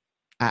 but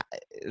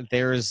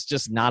there's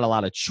just not a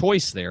lot of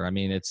choice there. I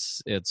mean,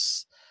 it's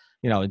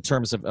in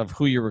terms of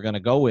who you were going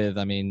to go with.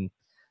 I mean,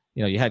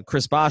 you had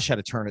Chris Bosh had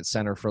a turn at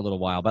center for a little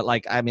while, but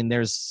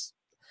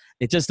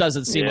it just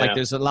doesn't seem like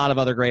there's a lot of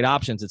other great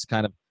options. It's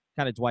kind of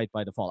Dwight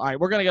by default. All right,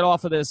 we're going to get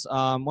off of this.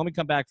 When we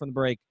come back from the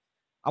break,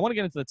 I want to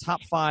get into the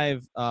top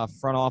 5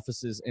 front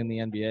offices in the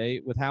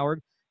NBA with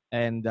Howard,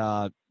 and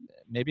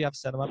maybe I've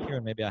set them up here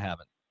and maybe I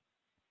haven't.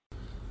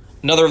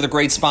 Another of the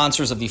great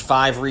sponsors of the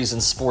 5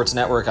 Reasons Sports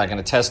Network. I can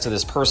attest to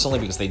this personally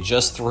because they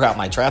just threw out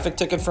my traffic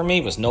ticket for me.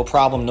 It was no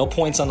problem, no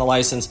points on the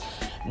license,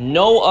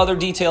 no other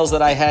details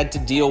that I had to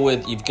deal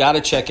with. You've got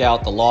to check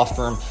out the law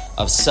firm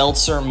of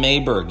Seltzer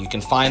Mayberg. You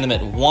can find them at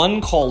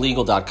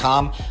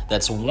onecalllegal.com.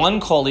 That's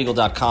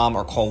onecalllegal.com,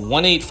 or call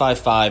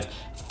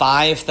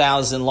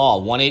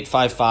 1-855-5000-LAW,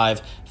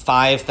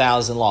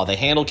 1-855-5000-LAW. They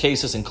handle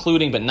cases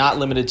including but not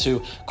limited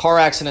to car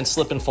accidents,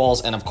 slip and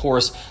falls, and of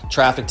course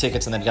traffic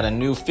tickets. And they've got a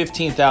new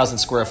 15,000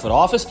 square foot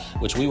office,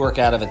 which we work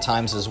out of at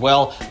times as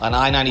well, on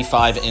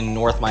I-95 in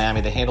North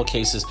Miami. They handle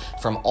cases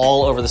from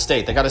all over the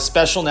state. They got a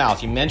special now.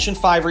 If you mention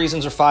 5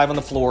 Reasons or 5 on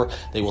the Floor,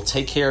 they will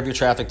take care of your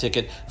traffic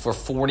ticket for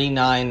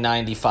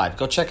 $49.95.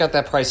 Go check out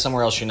that price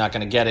somewhere else. You're not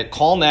going to get it.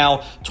 Call now,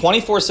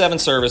 24/7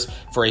 service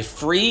for a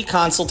free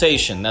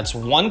consultation. That's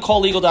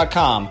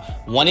onecalllegal.com,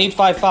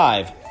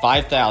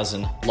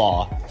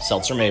 1-855-5000-LAW,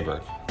 Seltzer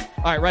Mayberg.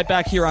 All right, right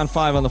back here on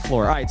 5 on the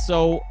Floor. All right,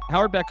 so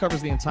Howard Beck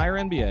covers the entire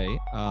NBA.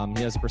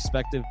 He has a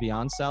perspective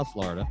beyond South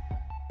Florida.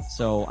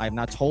 So I have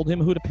not told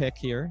him who to pick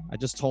here. I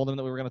just told him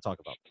that we were going to talk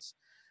about this.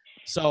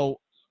 So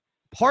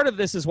part of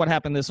this is what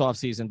happened this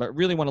offseason, but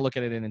really want to look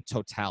at it in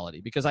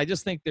totality, because I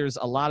just think there's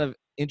a lot of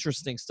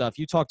interesting stuff.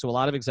 You talk to a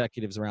lot of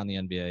executives around the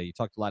NBA. You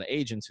talk to a lot of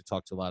agents who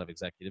talk to a lot of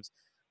executives.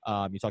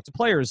 You talk to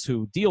players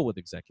who deal with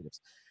executives.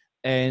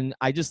 And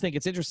I just think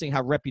it's interesting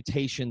how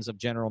reputations of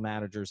general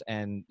managers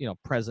and,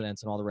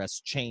 presidents and all the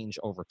rest change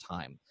over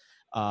time.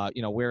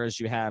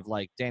 Whereas you have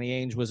like Danny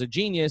Ainge was a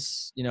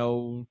genius,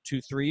 2-3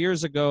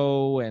 years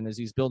ago, and as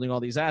he's building all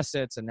these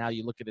assets, and now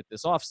you look at it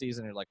this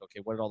offseason, you're like,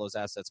 okay, what did all those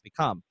assets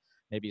become?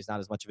 Maybe he's not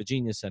as much of a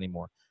genius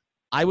anymore.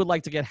 I would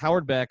like to get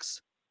Howard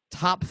Beck's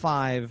top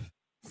 5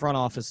 front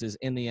offices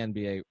in the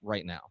NBA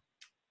right now.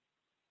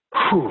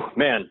 Whew,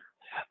 man.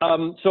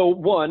 So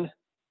one,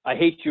 I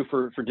hate you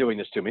for doing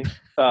this to me.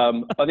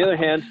 On the other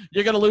hand,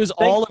 you're going to lose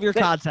all of your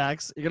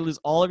contacts. You're going to lose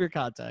all of your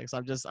contacts.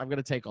 I'm going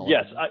to take all.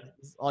 Yes, of them.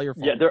 All your.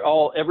 Yeah, they're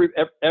all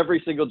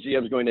every single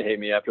GM is going to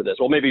hate me after this.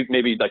 Well, maybe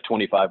like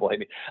 25 will hate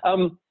me.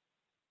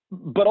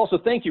 But also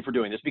thank you for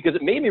doing this, because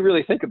it made me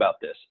really think about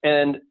this.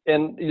 And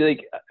I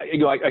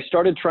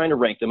started trying to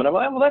rank them, and I'm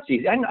like, well, that's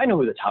easy. I know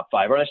who the top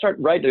 5 are. And I start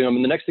writing them,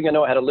 and the next thing I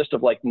know, I had a list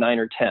of like 9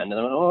 or 10. And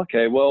I'm like, oh,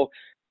 okay, well,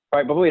 all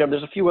right, but wait,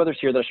 there's a few others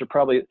here that I should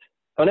probably.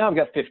 Oh, now I've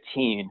got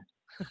 15.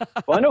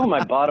 Well, I know who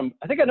my bottom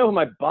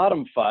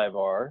 5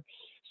 are.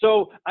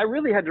 So I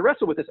really had to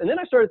wrestle with this. And then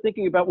I started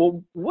thinking about,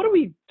 well, what are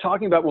we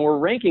talking about when we're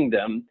ranking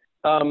them?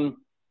 And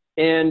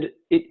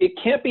it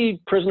can't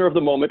be prisoner of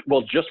the moment.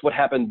 Well, just what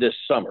happened this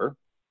summer.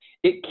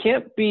 It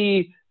can't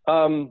be,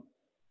 I'm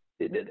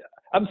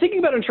thinking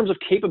about it in terms of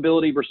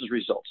capability versus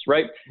results,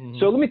 right? Mm-hmm.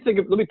 So let me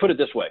put it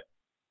this way.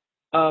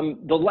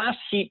 The last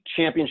Heat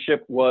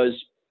championship was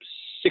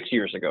 6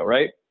 years ago,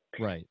 right?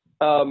 Right.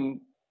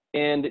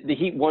 And the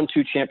Heat won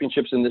 2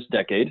 championships in this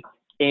decade.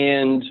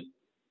 And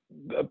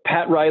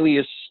Pat Riley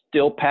is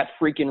still Pat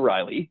freaking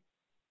Riley.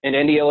 And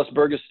Andy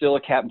Ellisberg is still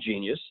a cap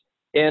genius.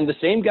 And the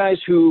same guys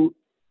who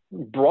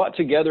brought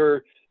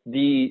together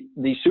the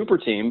super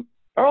team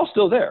are all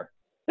still there.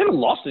 They haven't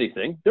lost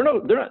anything. They're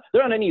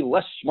not any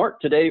less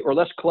smart today or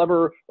less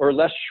clever or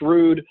less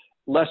shrewd,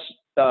 less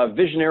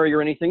visionary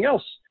or anything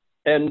else.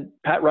 And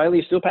Pat Riley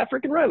is still Pat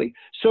freaking Riley.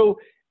 So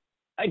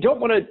I don't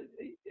want to,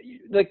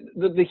 like,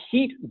 the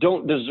Heat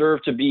don't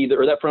deserve to be,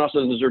 or that front office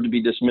doesn't deserve to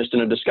be dismissed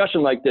in a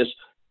discussion like this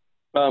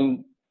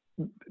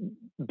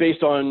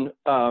based on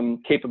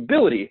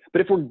capability.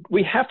 But if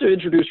we have to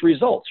introduce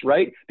results,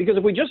 right? Because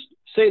if we just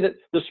say that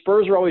the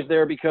Spurs are always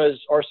there because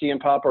RC and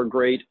Pop are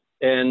great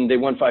and they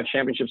won 5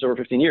 championships over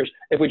 15 years.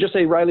 If we just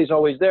say Riley's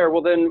always there,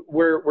 well, then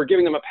we're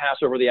giving them a pass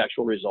over the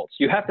actual results.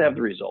 You have to have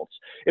the results.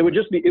 It would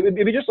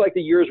be just like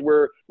the years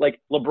where,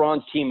 like,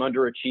 LeBron's team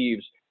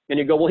underachieves, and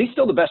you go, well, he's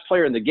still the best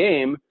player in the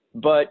game,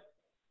 but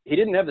he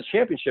didn't have the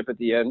championship at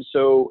the end.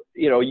 So,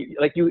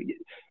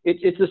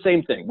 it's the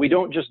same thing. We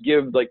don't just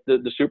give, like,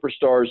 the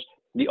superstars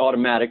the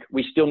automatic.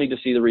 We still need to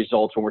see the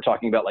results when we're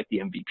talking about, like, the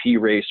MVP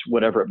race,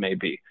 whatever it may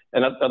be.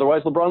 And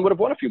otherwise, LeBron would have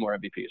won a few more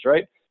MVPs,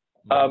 right?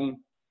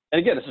 And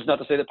again, this is not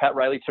to say that Pat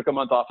Riley took a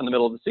month off in the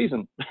middle of the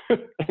season,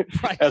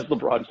 right, as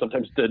LeBron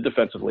sometimes did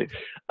defensively.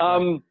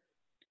 So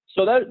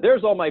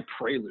there's all my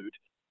prelude.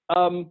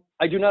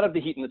 I do not have the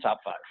Heat in the top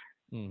 5.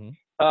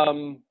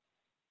 Mm-hmm.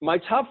 My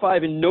top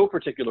 5 in no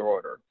particular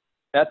order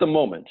at the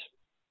moment.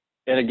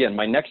 And again,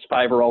 my next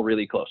 5 are all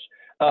really close.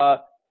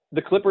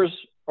 The Clippers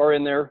are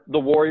in there, the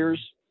Warriors,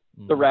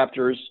 the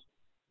Raptors.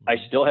 I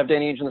still have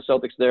Danny Ainge and the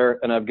Celtics there,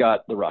 and I've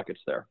got the Rockets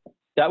there.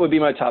 That would be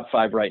my top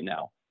 5 right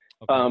now.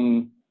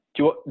 Okay.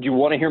 Do you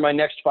want to hear my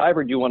next 5,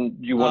 or do you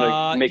want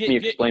to make me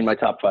explain my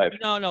top 5?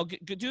 No.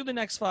 Do the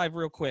next 5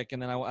 real quick,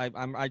 and then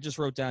I just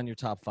wrote down your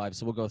top 5,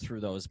 so we'll go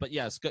through those. But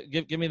yes,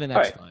 give me the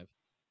next 5.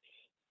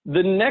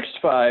 The next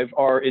 5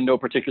 are in no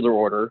particular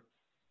order: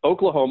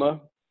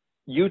 Oklahoma,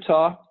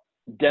 Utah,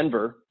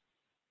 Denver,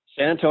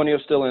 San Antonio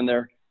still in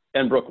there,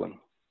 and Brooklyn.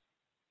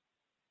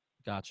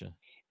 Gotcha.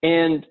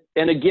 And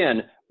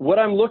again, what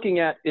I'm looking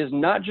at is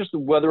not just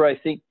whether I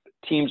think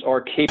teams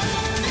are capable.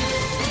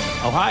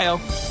 Ohio,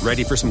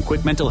 ready for some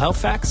quick mental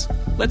health facts?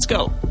 Let's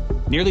go.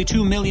 Nearly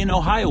 2 million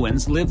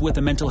Ohioans live with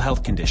a mental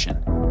health condition.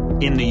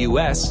 In the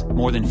U.S.,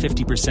 more than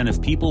 50% of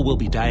people will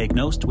be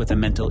diagnosed with a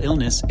mental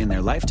illness in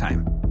their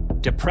lifetime.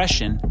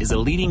 Depression is a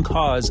leading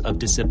cause of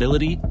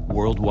disability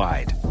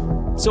worldwide.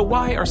 So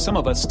why are some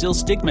of us still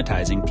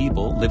stigmatizing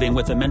people living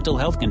with a mental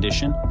health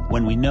condition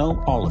when we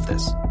know all of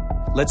this?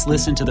 Let's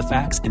listen to the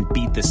facts and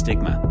beat the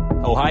stigma.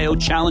 Ohio,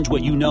 challenge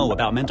what you know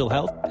about mental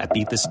health at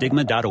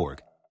beatthestigma.org.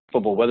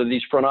 Whether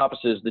these front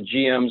offices, the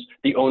GMs,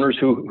 the owners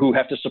who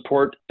have to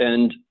support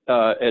and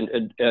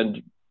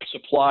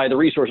supply the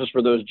resources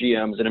for those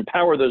GMs and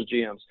empower those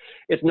GMs.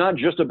 It's not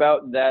just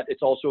about that.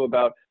 It's also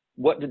about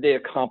what did they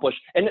accomplish.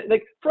 And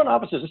like front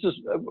offices, this is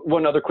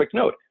one other quick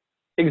note.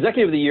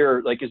 Executive of the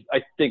Year, is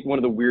I think one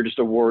of the weirdest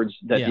awards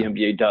that the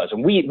NBA does.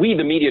 And we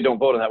the media don't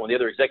vote on that one. The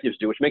other executives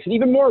do, which makes it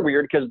even more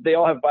weird because they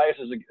all have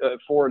biases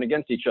for and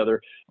against each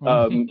other,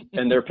 and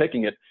they're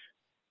picking it.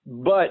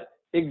 But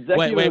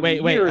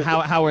Wait!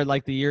 How are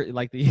like the year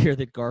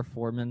that Gar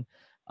Forman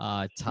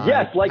tied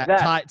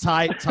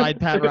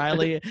Pat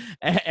Riley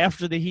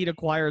after the Heat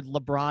acquired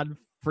LeBron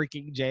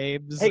freaking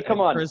James? Hey, come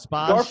on! Chris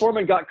Bosh? Gar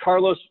Forman got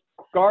Carlos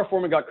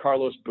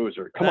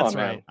Boozer. That's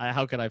right.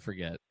 How could I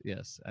forget?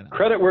 Yes.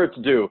 Credit where it's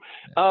due.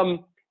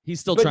 He's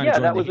still trying to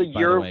join the Heat,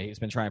 by the way. He's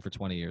been trying for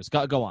 20 years.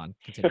 Go on.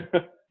 Continue.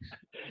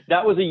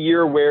 That was a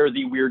year where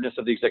the weirdness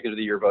of the Executive of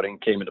the Year voting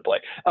came into play.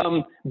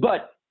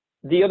 But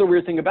the other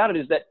weird thing about it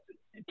is that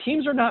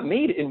teams are not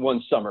made in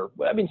one summer.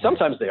 I mean,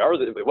 sometimes they are.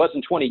 It was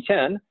in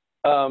 2010,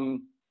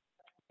 and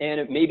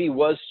it maybe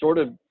was sort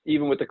of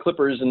even with the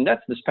Clippers and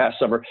Nets this past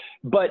summer.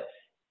 But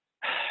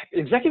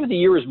Executive of the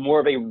Year is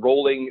more of a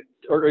rolling,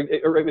 or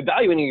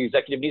evaluating an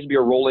executive needs to be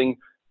a rolling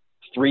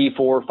 3,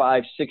 4,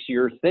 5, 6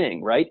 year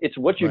thing, right? It's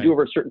what you do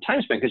over a certain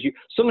time span, because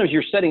sometimes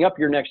you're setting up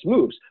your next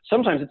moves.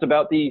 Sometimes it's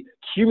about the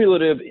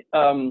cumulative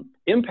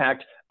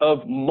impact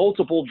of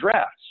multiple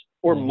drafts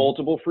or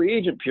multiple free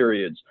agent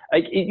periods.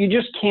 You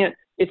just can't.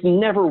 It's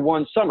never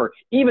one summer.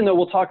 Even though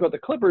we'll talk about the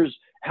Clippers,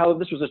 how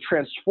this was a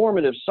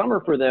transformative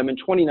summer for them in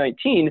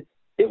 2019,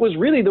 it was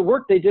really the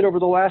work they did over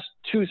the last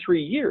 2-3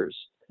 years,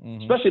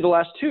 especially the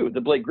last 2.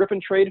 The Blake Griffin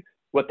trade,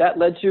 what that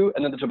led to,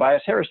 and then the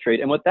Tobias Harris trade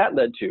and what that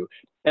led to,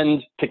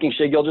 and picking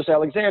Shai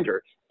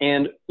Gilgeous-Alexander,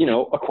 and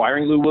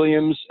acquiring Lou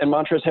Williams and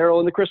Montrezl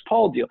Harrell in the Chris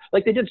Paul deal.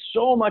 Like, they did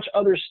so much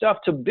other stuff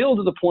to build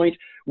to the point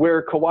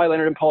where Kawhi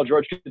Leonard and Paul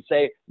George could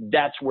say,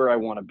 that's where I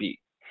want to be.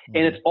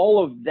 And it's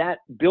all of that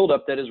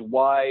buildup that is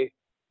why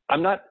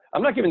I'm not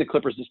giving the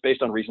Clippers this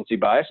based on recency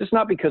bias. It's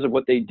not because of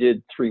what they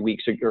did 3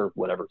 weeks ago or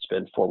whatever it's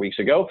been, 4 weeks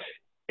ago.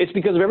 It's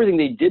because of everything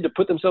they did to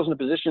put themselves in a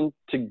position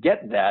to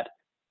get that,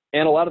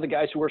 and a lot of the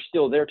guys who are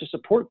still there to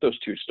support those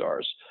 2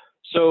 stars.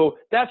 So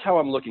that's how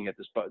I'm looking at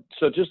this. But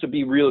so just to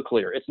be real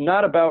clear, it's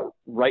not about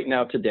right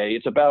now today.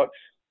 It's about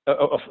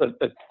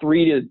a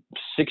 3 to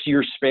 6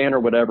 year span or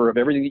whatever of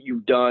everything that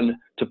you've done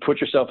to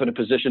put yourself in a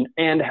position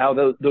and how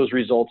those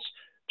results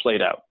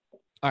played out.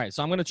 All right,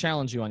 so I'm going to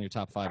challenge you on your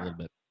top 5 a little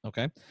bit.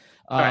 Okay.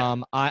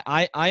 Right.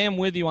 I am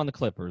with you on the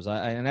Clippers.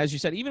 And as you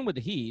said, even with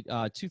the Heat,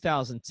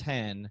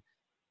 2010,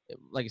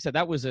 like I said,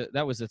 that was a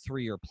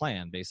 3-year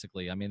plan,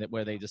 basically. I mean,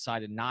 where they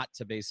decided not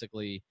to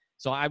basically.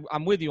 So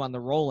I'm with you on the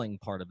rolling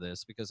part of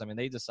this, because I mean,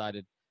 they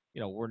decided,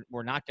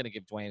 we're not going to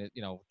give Dwayne,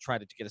 try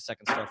to get a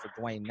second start for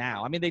Dwayne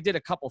now. I mean, they did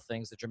a couple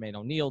things, the Jermaine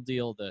O'Neal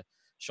deal, the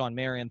Sean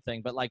Marion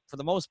thing, but like for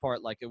the most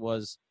part, like it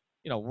was,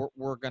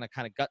 we're going to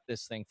kind of gut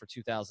this thing for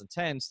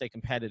 2010, stay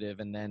competitive,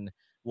 and then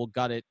we'll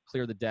gut it,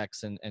 clear the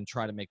decks, and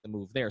try to make the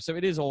move there. So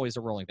it is always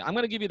a rolling thing. I'm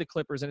going to give you the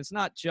Clippers, and it's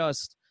not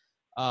just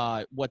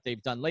what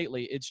they've done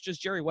lately. It's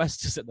just Jerry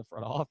West is in the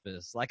front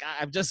office. Like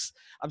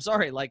I'm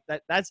sorry, like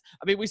that's.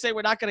 I mean, we say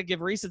we're not going to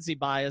give recency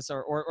bias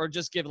or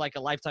just give like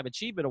a lifetime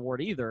achievement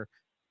award either.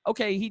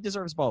 Okay, he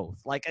deserves both.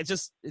 Like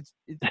it's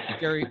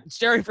Jerry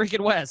freaking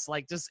West.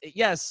 Like just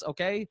yes,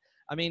 okay.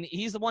 I mean,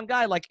 he's the one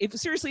guy. Like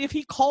if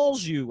he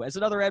calls you as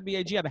another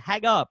NBA GM,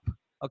 hang up.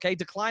 Okay,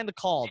 decline the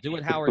call. Do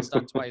what Howard's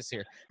done twice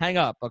here. Hang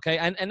up. Okay,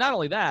 and not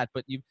only that,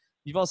 but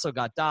you've also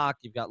got Doc.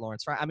 You've got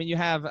Lawrence. I mean, you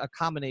have a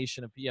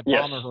combination of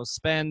Ballmer who'll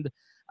spend.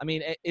 I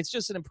mean, it's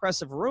just an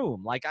impressive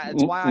room. Like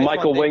it's why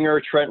Michael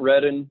Winger, Trent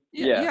Redden.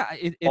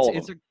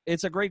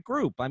 It's a great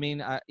group. I mean,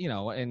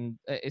 to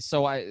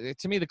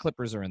me, the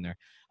Clippers are in there.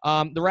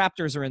 The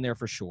Raptors are in there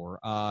for sure.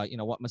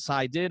 What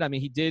Masai did. I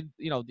mean,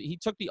 he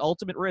took the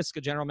ultimate risk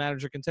a general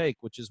manager can take,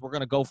 which is we're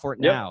going to go for it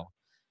now,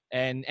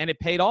 and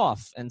it paid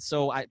off. And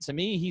so to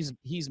me,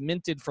 he's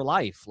minted for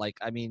life. Like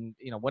I mean,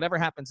 whatever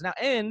happens now,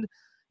 and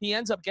he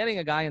ends up getting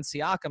a guy in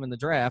Siakam in the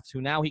draft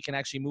who now he can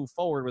actually move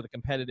forward with a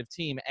competitive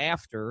team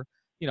after.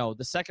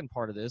 The second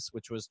part of this,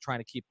 which was trying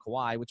to keep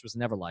Kawhi, which was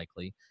never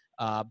likely.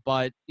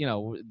 But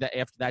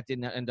after that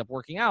didn't end up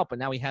working out, but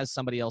now he has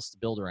somebody else to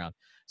build around.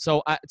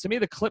 So to me,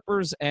 the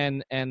Clippers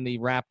and the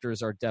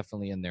Raptors are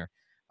definitely in there.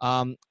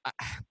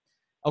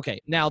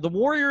 Okay, now the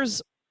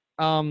Warriors,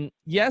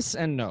 yes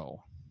and no.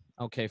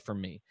 Okay, for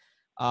me.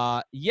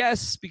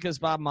 Yes, because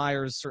Bob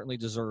Myers certainly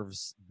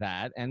deserves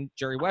that, and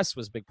Jerry West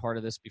was a big part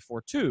of this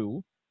before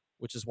too,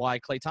 which is why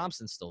Klay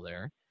Thompson's still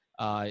there.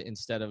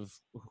 Instead of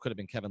who could have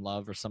been Kevin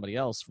Love or somebody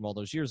else from all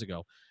those years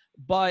ago.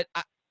 But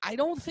I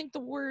don't think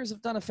the Warriors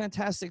have done a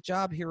fantastic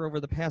job here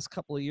over the past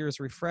couple of years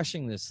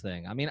refreshing this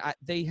thing. I mean,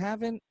 they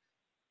haven't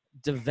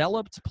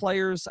developed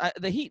players.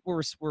 The Heat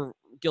were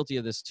guilty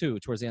of this too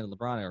towards the end of the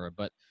LeBron era,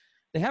 but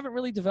they haven't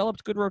really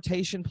developed good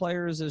rotation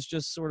players as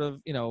just sort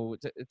of,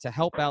 to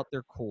help out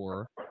their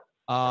core.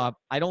 I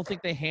don't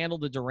think they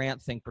handled the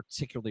Durant thing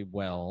particularly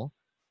well.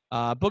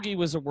 Boogie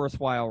was a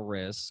worthwhile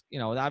risk.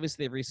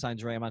 Obviously they've re-signed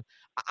Draymond.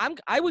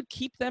 I would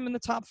keep them in the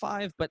top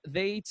 5, but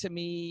they, to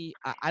me,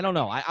 I don't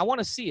know. I want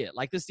to see it.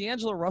 Like this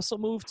D'Angelo Russell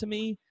move to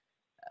me,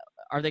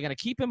 are they going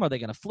to keep him? Are they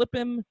going to flip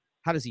him?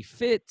 How does he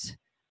fit?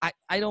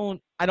 I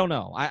don't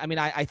know. I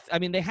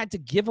mean, they had to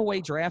give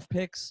away draft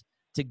picks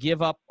to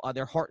give up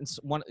their heart and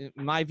one.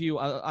 In my view,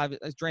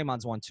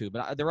 Draymond's one too,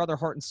 but their other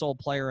heart and soul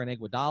player in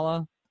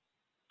Iguodala.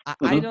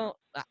 I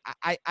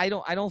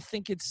don't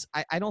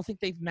think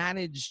they've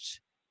managed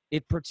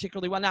it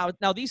particularly well.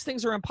 Now these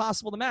things are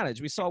impossible to manage.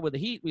 We saw it with the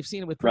Heat. We've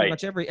seen it with pretty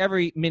much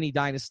every mini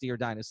dynasty or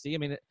dynasty. I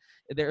mean,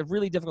 they're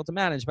really difficult to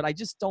manage, but I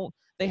just don't.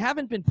 They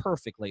haven't been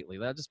perfect lately.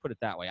 I'll just put it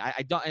that way.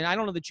 I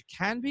don't know that you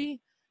can be,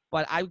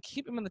 but I would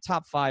keep them in the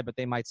top 5, but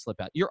they might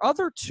slip out. Your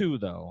other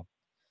two,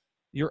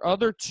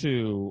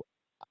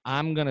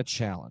 I'm gonna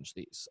challenge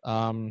these.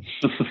 And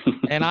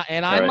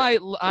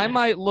I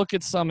might look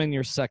at some in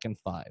your second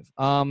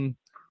 5.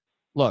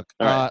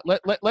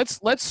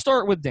 Let's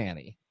start with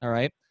Danny. All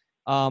right.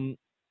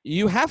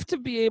 You have to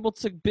be able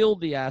to build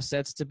the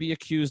assets to be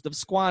accused of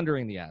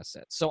squandering the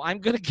assets. So I'm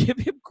going to give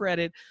him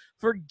credit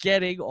for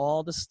getting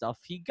all the stuff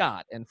he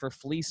got and for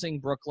fleecing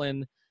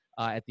Brooklyn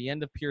at the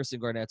end of Pierce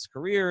and Garnett's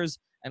careers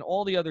and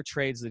all the other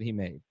trades that he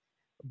made.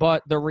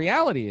 But the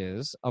reality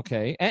is,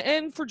 okay,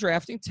 and for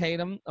drafting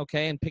Tatum,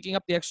 okay, and picking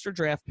up the extra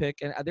draft pick,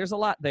 and there's a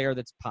lot there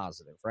that's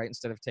positive, right,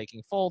 instead of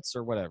taking Fultz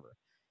or whatever.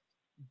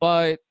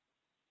 But,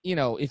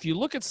 if you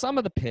look at some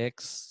of the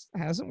picks, it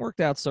hasn't worked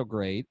out so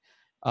great.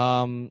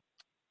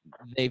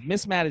 They've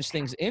mismanaged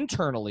things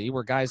internally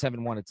where guys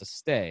haven't wanted to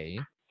stay.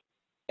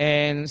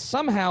 And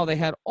somehow they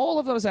had all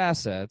of those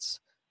assets.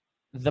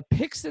 The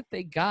picks that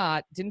they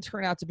got didn't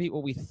turn out to be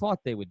what we thought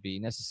they would be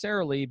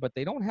necessarily, but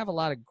they don't have a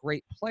lot of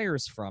great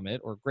players from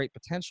it or great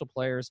potential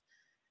players.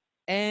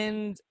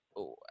 And,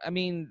 I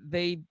mean,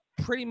 they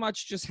pretty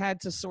much just had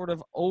to sort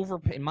of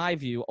overpay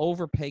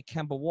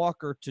Kemba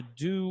Walker to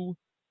do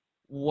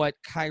what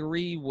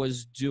Kyrie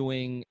was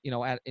doing,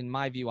 at, in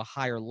my view, a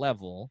higher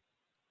level.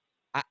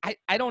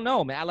 I don't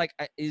know, man.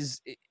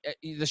 Is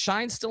the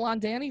shine still on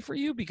Danny for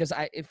you? Because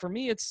for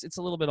me, it's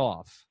a little bit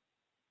off.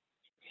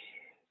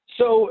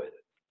 So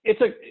it's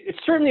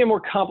certainly a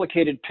more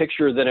complicated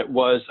picture than it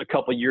was a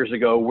couple of years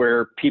ago,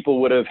 where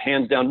people would have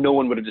hands down, no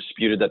one would have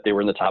disputed that they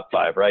were in the top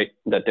 5, right?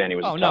 That Danny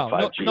was top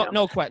 5 GM.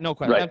 No question.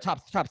 Right.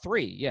 Top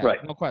 3, yeah,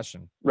 right. No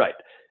question. Right.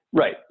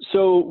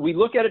 So we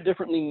look at it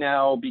differently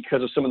now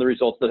because of some of the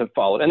results that have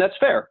followed, and that's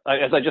fair.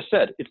 As I just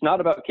said, it's not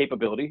about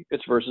capability.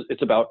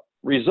 It's about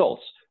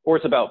results. Or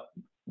it's about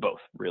both,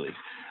 really.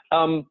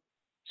 So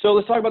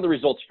let's talk about the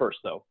results first,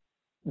 though.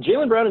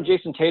 Jaylen Brown and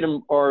Jason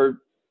Tatum are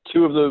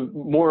two of the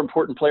more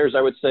important players,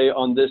 I would say,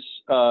 on this,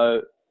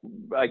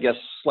 I guess,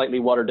 slightly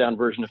watered down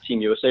version of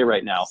Team USA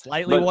right now.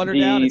 Slightly watered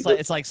down.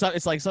 It's like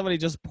somebody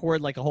just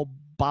poured like a whole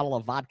bottle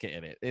of vodka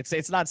in it.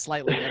 It's not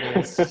slightly. I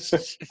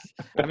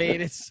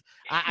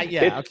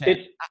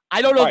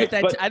don't know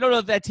I don't know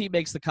if that team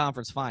makes the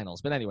conference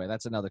finals. But anyway,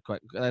 that's another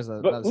question.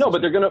 But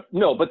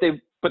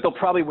they'll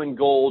probably win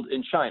gold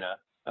in China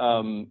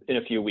in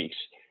a few weeks.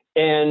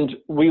 And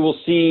we will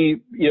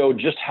see,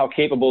 just how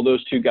capable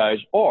those two guys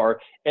are.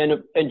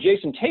 And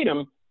Jason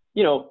Tatum,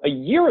 a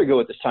year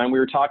ago at this time, we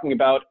were talking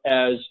about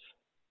as,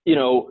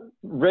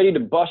 ready to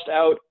bust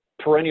out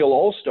perennial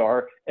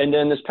all-star. And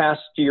then this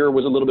past year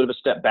was a little bit of a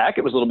step back.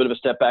 It was a little bit of a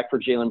step back for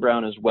Jaylen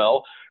Brown as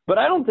well. But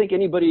I don't think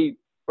anybody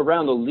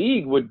around the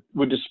league would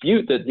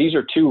dispute that these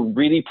are two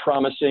really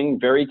promising,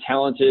 very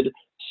talented,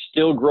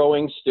 still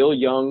growing, still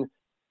young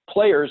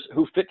players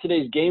who fit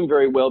today's game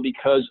very well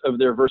because of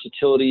their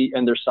versatility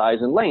and their size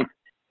and length.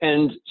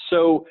 And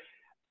so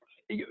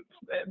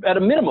at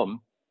a minimum,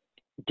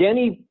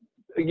 Danny,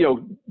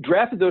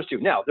 drafted those two.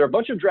 Now, there are a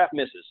bunch of draft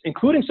misses,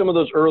 including some of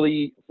those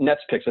early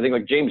Nets picks. I think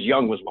like James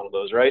Young was one of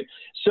those, right?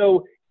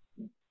 So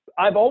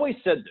I've always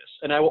said this,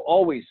 and I will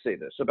always say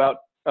this about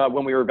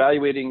when we were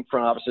evaluating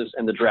front offices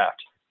and the draft.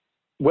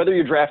 Whether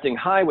you're drafting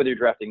high, whether you're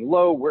drafting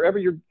low, wherever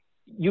you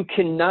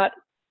cannot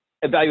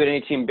evaluate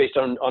any team based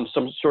on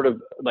some sort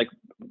of like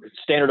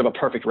standard of a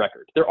perfect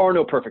record. There are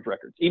no perfect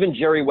records. Even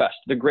Jerry West,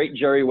 the great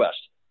Jerry West,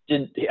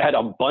 had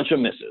a bunch of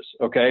misses.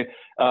 Okay,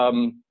 I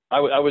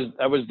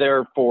was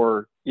there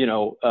for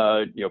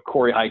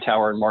Corey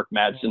Hightower and Mark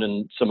Madsen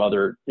and some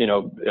other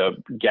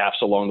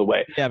gaffes along the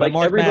way. Yeah, but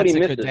Mark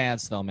Madsen could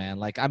dance though, man.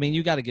 Like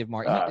you got to give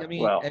Mark. I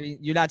mean,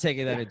 you're not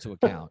taking that into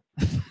account.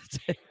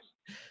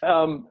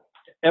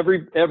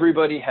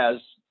 Everybody has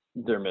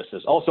their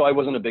misses. Also, I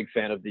wasn't a big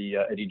fan of the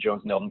Eddie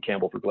Jones and Elton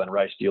Campbell for Glenn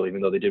Rice deal, even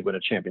though they did win a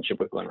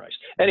championship with Glenn Rice.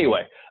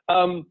 Anyway,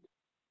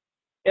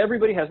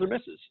 everybody has their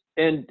misses,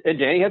 and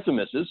Danny had some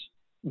misses,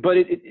 but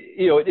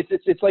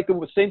it's like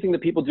the same thing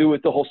that people do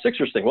with the whole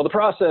Sixers thing. Well, the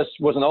process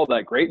wasn't all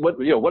that great. What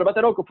about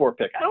that Okafor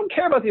pick? I don't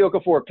care about the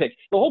Okafor pick.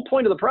 The whole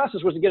point of the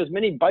process was to get as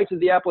many bites of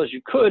the apple as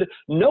you could,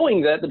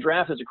 knowing that the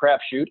draft is a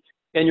crapshoot,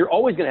 and you're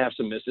always going to have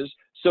some misses.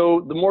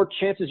 So the more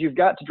chances you've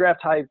got to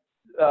draft high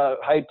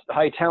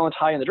talent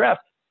high in the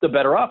draft, the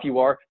better off you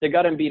are. They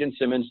got Embiid and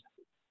Simmons.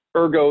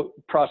 Ergo,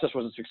 process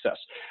was a success.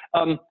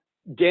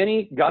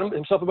 Danny got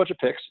himself a bunch of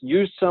picks,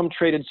 used some,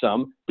 traded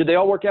some. Did they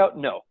all work out?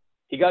 No.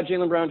 He got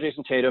Jaylen Brown,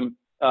 Jason Tatum.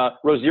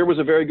 Rozier was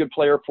a very good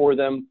player for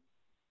them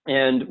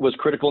and was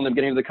critical in them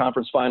getting to the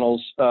conference finals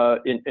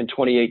in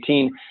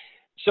 2018.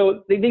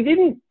 So they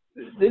didn't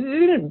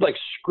like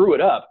screw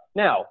it up.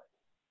 Now,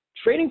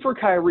 trading for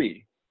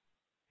Kyrie,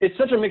 it's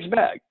such a mixed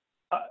bag.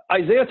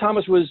 Isaiah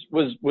Thomas was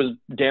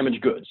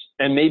damaged goods,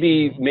 and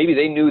maybe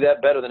they knew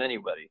that better than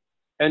anybody.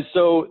 And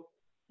so,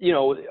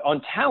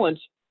 on talent,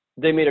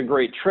 they made a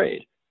great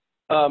trade.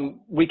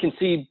 We can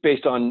see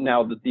based on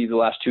now the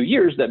last 2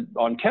 years that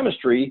on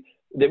chemistry,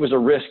 there was a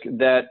risk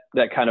that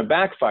kind of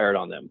backfired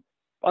on them.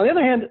 On the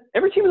other hand,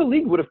 every team in the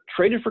league would have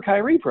traded for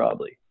Kyrie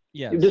probably.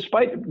 Yes.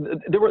 Despite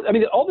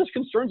all these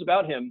concerns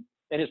about him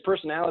and his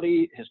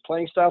personality, his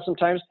playing style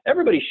sometimes,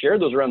 everybody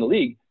shared those around the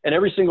league, and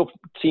every single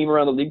team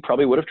around the league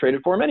probably would have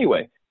traded for him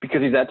anyway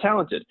because he's that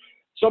talented.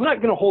 So I'm not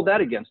going to hold that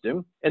against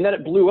him. And that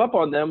it blew up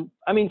on them.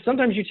 I mean,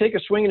 sometimes you take a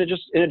swing and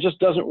it just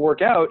doesn't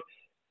work out.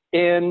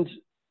 And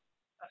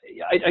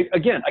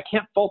I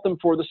can't fault them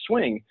for the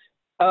swing.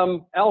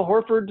 Al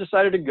Horford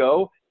decided to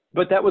go,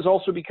 but that was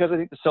also because I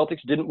think the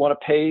Celtics didn't want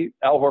to pay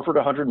Al Horford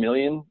 $100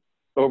 million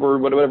over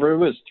whatever it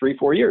was,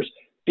 3-4 years,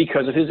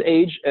 because of his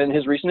age and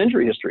his recent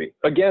injury history.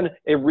 Again,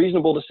 a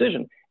reasonable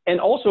decision. And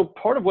also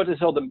part of what has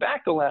held them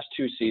back the last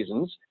 2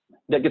 seasons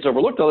that gets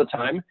overlooked all the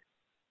time,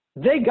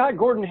 they got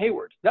Gordon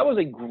Hayward. That was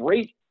a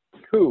great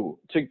coup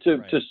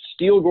to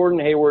steal Gordon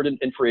Hayward in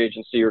free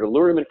agency or to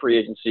lure him in free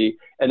agency.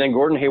 And then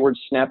Gordon Hayward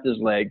snapped his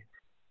leg.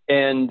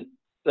 And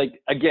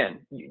again,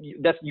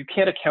 you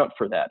can't account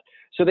for that.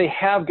 So they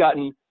have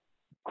gotten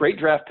great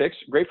draft picks,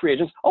 great free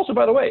agents. Also,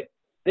 by the way,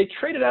 they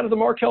traded out of the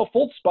Markelle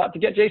Fultz spot to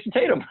get Jason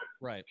Tatum.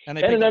 Right. And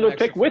another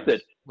pick with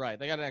it. Right.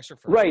 They got an extra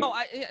first. Right. No,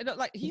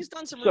 he's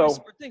done some really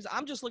smart things.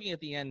 I'm just looking at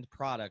the end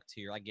product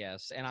here, I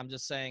guess. And I'm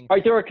just saying. All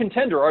right, they're a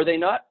contender, are they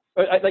not?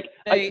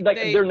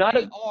 They're not.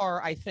 They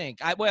are, I think.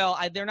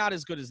 They're not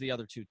as good as the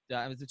other two,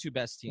 the two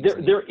best teams.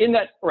 They're in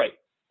that, right.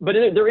 But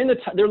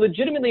they're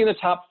legitimately in the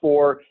top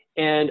 4,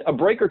 and a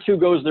break or two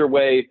goes their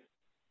way.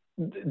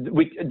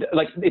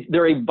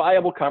 They're a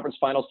viable conference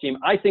finals team.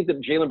 I think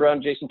that Jaylen Brown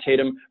and Jason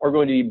Tatum are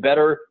going to be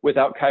better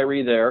without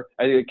Kyrie there.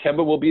 I think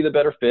Kemba will be the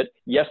better fit.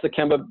 Yes, the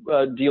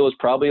Kemba deal is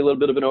probably a little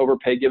bit of an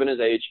overpay given his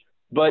age,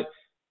 but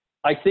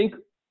I think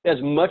as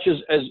much as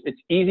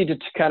it's easy to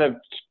kind of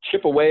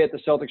chip away at the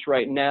Celtics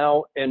right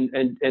now and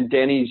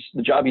Danny's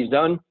the job he's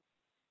done,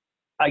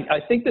 I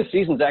think this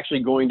season's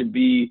actually going to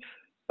be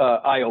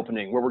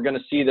eye-opening, where we're going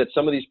to see that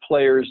some of these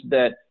players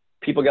that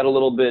people got a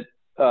little bit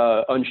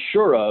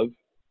unsure of,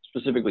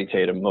 specifically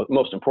Tatum,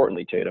 most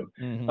importantly Tatum,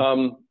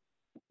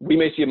 we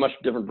may see a much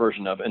different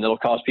version of, and it'll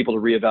cause people to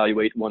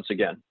reevaluate once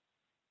again.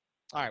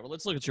 All right, well,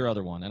 let's look at your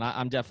other one, and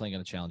I'm definitely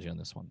going to challenge you on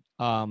this one.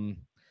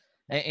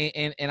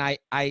 And I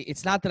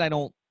it's not that I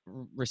don't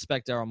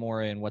respect Daryl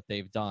Morey and what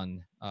they've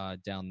done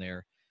down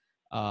there,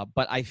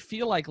 but I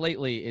feel like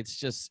lately it's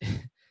just,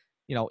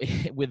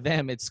 with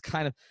them it's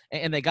kind of,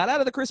 and they got out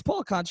of the Chris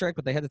Paul contract,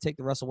 but they had to take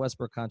the Russell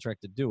Westbrook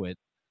contract to do it.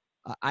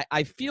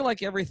 I feel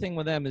like everything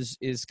with them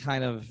is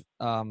kind of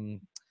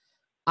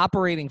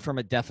operating from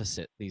a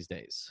deficit these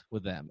days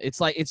with them. It's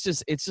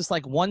just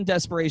like one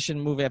desperation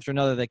move after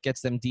another that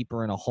gets them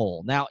deeper in a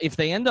hole. Now, if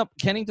they end up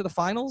getting to the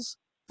finals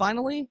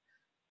finally,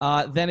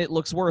 then it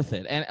looks worth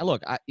it. And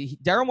look,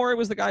 Daryl Morey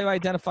was the guy who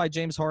identified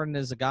James Harden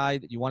as a guy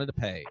that you wanted to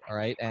pay. All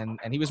right, and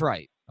he was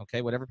right.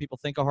 Okay, whatever people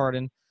think of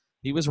Harden,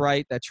 he was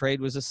right. That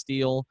trade was a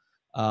steal.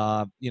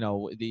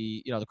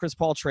 The Chris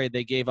Paul trade,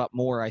 they gave up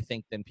more, I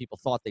think, than people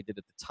thought they did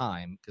at the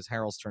time, because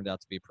Harrell's turned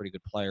out to be a pretty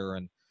good player,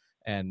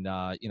 and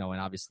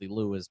obviously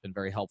Lou has been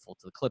very helpful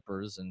to the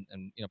Clippers, and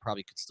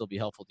probably could still be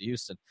helpful to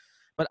Houston.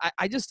 But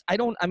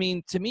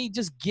to me,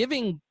 just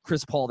giving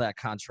Chris Paul that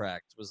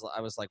contract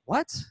I was like,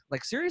 what?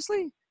 Like,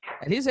 seriously?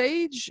 At his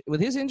age,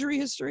 with his injury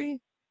history,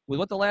 with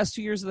what the last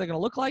 2 years are they going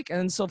to look like?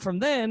 And so from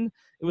then,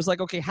 it was like,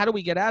 okay, how do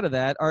we get out of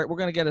that? All right, we're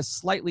going to get a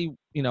slightly,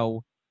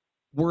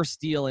 worse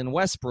deal in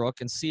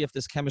Westbrook and see if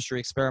this chemistry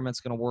experiment's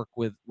going to work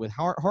with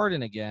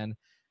Harden again.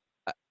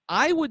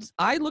 I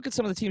look at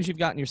some of the teams you've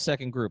got in your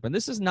second group, and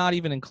this is not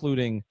even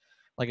including,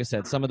 like I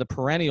said, some of the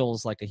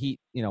perennials like the Heat,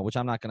 which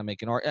I'm not going to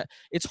make an argument.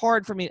 It's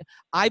hard for me.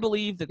 I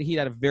believe that the Heat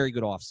had a very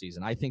good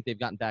offseason. I think they've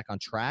gotten back on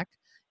track.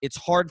 It's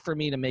hard for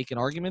me to make an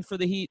argument for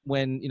the Heat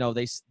when,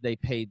 they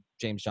paid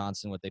James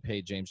Johnson what they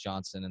paid James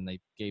Johnson, and they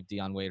gave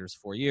Dion Waiters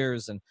 4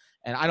 years. And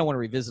I don't want to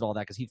revisit all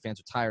that because Heat fans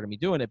are tired of me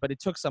doing it, but it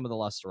took some of the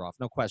luster off,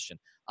 no question.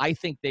 I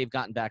think they've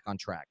gotten back on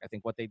track. I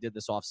think what they did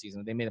this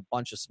offseason, they made a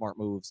bunch of smart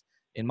moves,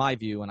 in my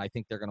view, and I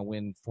think they're going to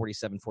win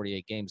 47,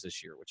 48 games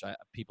this year, which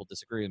people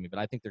disagree with me, but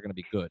I think they're going to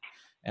be good.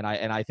 And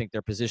I think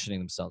they're positioning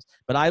themselves.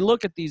 But I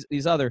look at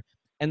these other,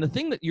 and the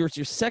thing that your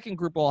second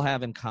group all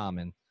have in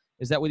common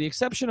is that, with the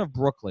exception of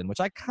Brooklyn,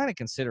 which I kind of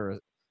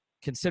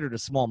considered a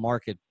small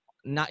market,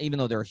 not even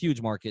though they're a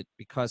huge market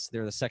because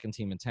they're the second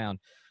team in town,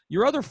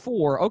 your other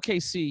four,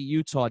 OKC,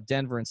 Utah,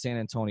 Denver, and San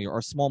Antonio,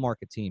 are small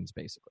market teams,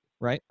 basically,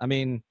 right? I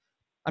mean,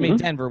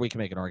 Denver, we can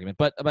make an argument,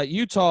 but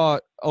Utah,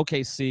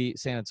 OKC,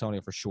 San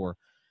Antonio for sure.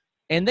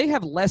 And they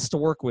have less to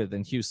work with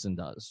than Houston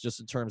does, just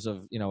in terms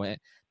of,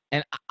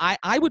 and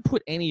I would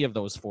put any of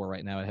those four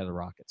right now ahead of the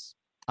Rockets,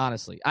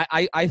 honestly.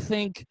 I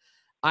think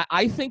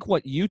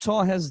what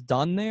Utah has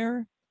done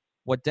there,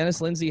 what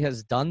Dennis Lindsey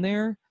has done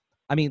there,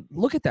 I mean,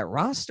 look at that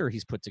roster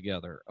he's put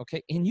together,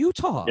 okay, in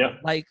Utah. Yeah.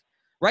 Like,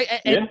 right,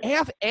 and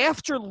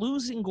after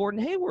losing Gordon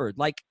Hayward,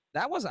 like,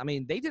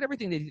 they did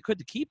everything they could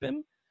to keep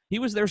him. He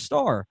was their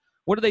star.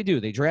 What do?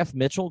 They draft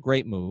Mitchell,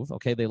 great move.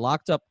 Okay, they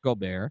locked up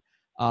Gobert,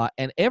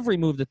 and every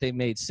move that they've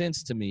made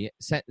since, to me,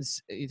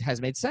 it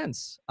has made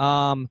sense.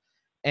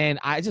 And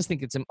I just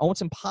think it's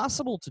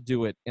impossible to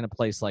do it in a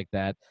place like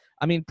that.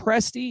 I mean,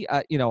 Presti,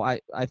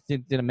 I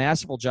think did a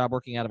masterful job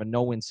working out of a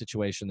no-win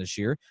situation this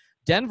year.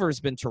 Denver's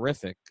been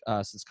terrific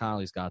since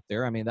Connolly's got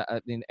there.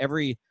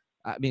 Every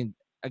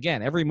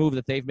move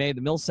that they've made,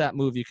 the Millsap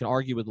move you can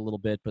argue with a little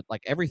bit, but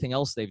like everything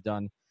else they've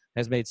done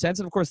has made sense.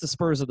 And of course, the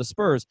Spurs are the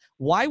Spurs.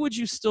 Why would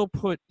you still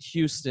put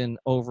Houston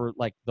over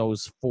like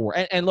those four?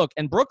 And look,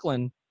 and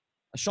Brooklyn,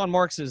 Sean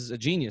Marks is a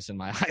genius in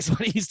my eyes.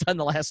 What he's done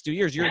the last 2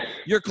 years,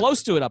 you're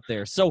close to it up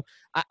there. So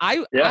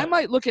I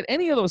might look at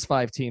any of those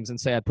five teams and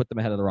say I'd put them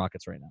ahead of the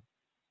Rockets right now.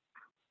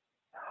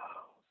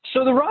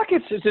 So the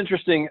Rockets is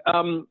interesting.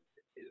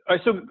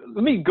 So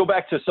let me go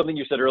back to something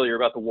you said earlier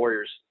about the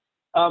Warriors.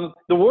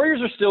 The Warriors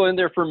are still in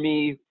there for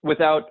me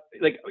without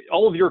like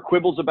all of your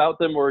quibbles about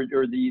them or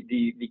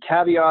the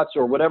caveats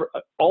or whatever.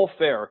 All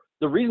fair.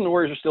 The reason the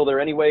Warriors are still there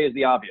anyway is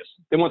the obvious.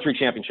 They won 3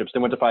 championships. They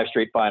went to 5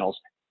 straight finals.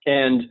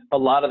 And a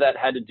lot of that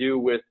had to do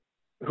with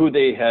who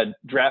they had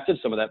drafted.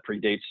 Some of that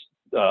predates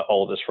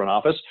all of this front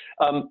office.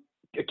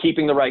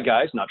 Keeping the right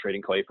guys, not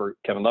trading Clay for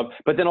Kevin Love,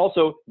 but then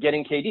also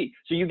getting KD.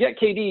 So you get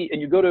KD and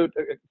you go to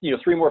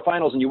 3 more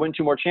finals and you win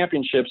 2 more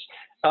championships.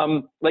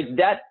 Like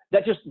that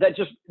just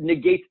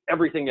negates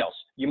everything else.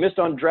 You missed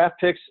on draft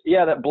picks.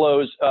 Yeah, that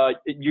blows.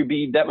 You'd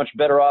be that much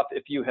better off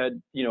if you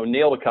had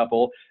nailed a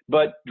couple.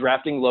 But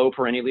drafting low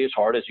perennially is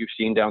hard, as you've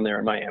seen down there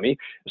in Miami.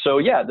 So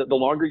yeah, the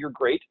longer you're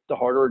great, the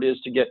harder it is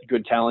to get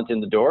good talent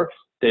in the door.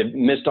 They've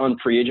missed on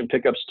free agent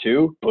pickups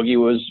too. Boogie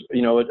was,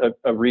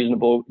 a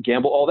reasonable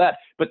gamble, all that.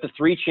 But the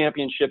 3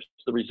 championships,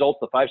 the results,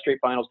 the 5 straight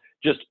finals,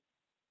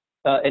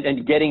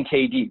 and getting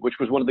KD, which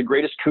was one of the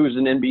greatest coups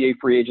in NBA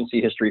free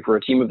agency history for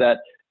a team of that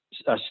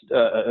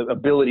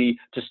ability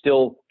to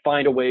still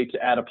find a way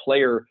to add a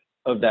player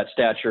of that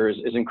stature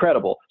is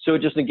incredible. So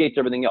it just negates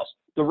everything else.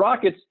 The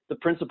Rockets, the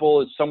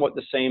principle is somewhat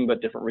the same,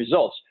 but different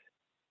results.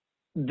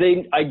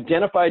 They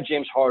identified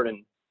James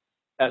Harden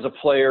as a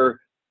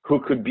player who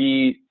could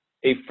be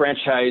a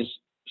franchise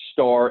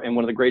star and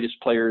one of the greatest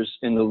players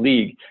in the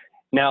league.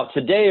 Now,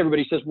 today,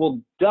 everybody says,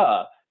 well,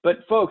 duh. But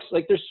folks,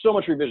 like, there's so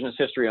much revisionist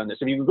history on this.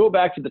 If you go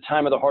back to the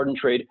time of the Harden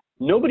trade,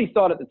 nobody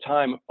thought at the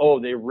time, oh,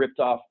 they ripped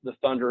off the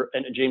Thunder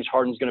and James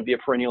Harden's going to be a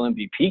perennial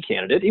MVP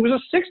candidate. He was a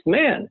sixth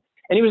man,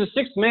 and he was a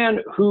sixth man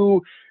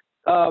who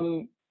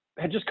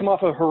had just come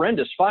off a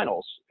horrendous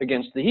finals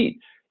against the Heat.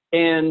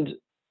 And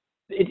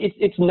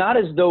it's not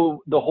as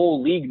though the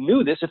whole league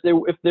knew this. If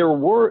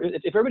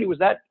everybody was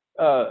that,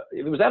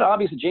 if it was that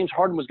obvious that James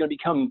Harden was going to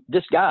become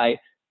this guy,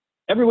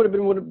 everyone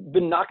would have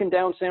been knocking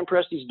down Sam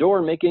Presti's door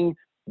and making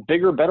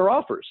bigger, better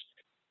offers.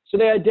 So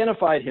they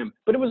identified him.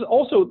 But it was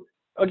also,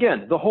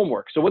 again, the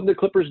homework. So what did the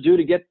Clippers do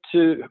to get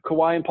to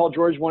Kawhi and Paul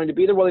George wanting to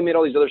be there? Well, they made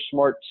all these other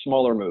smart,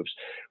 smaller moves.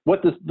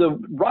 What the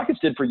Rockets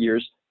did for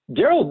years,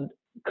 Daryl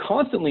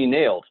constantly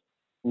nailed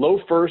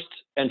low first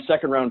and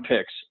second round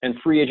picks and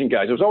free agent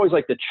guys. It was always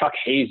like the Chuck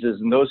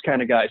Hayeses and those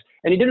kind of guys.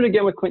 And he did it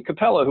again with Clint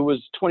Capella, who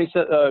was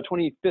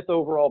 25th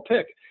overall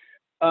pick.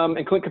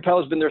 And Clint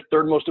Capella's been their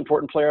third most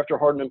important player after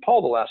Harden and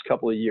Paul the last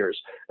couple of years.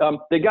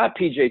 They got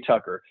PJ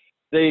Tucker.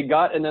 They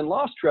got and then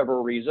lost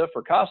Trevor Ariza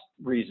for cost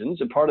reasons,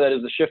 and part of that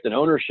is the shift in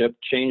ownership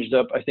changed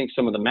up, I think,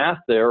 some of the math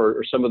there,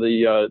 or some of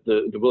the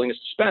willingness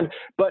to spend.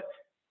 But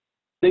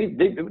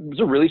it was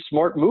a really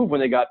smart move when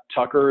they got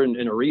Tucker and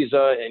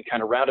Ariza and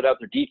kind of rounded out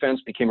their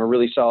defense, became a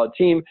really solid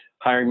team,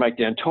 hiring Mike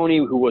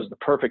D'Antoni, who was the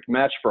perfect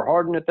match for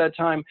Harden at that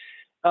time.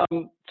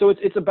 So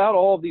it's about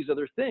all of these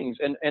other things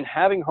and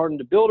having Harden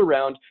to build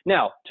around.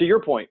 Now, to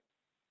your point,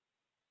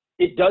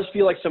 it does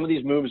feel like some of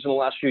these moves in the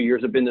last few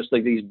years have been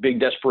these big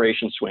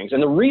desperation swings.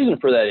 And the reason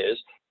for that is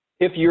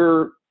if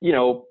you're,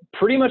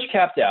 pretty much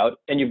capped out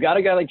and you've got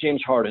a guy like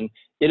James Harden,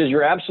 it is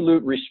your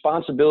absolute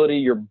responsibility,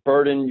 your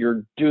burden,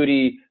 your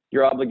duty,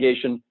 your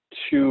obligation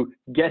to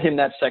get him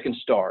that second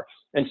star.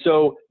 And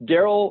so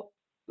Daryl,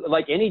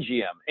 like any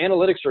GM,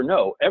 analytics or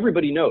no,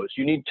 everybody knows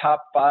you need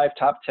top 5,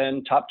 top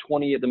 10, top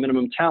 20 at the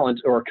minimum talent,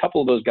 or a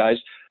couple of those guys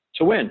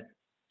to win.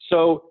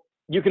 So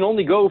you can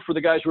only go for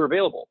the guys who are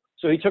available.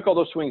 So he took all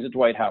those swings at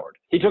Dwight Howard.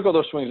 He took all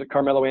those swings at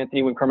Carmelo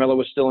Anthony when Carmelo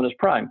was still in his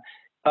prime.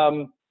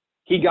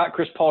 He got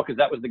Chris Paul because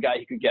that was the guy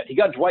he could get. He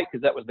got Dwight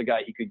because that was the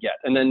guy he could get.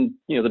 And then,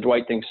 the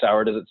Dwight thing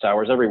soured as it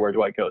sours everywhere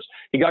Dwight goes.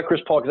 He got Chris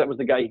Paul because that was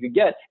the guy he could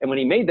get. And when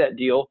he made that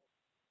deal,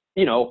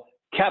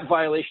 cap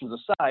violations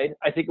aside,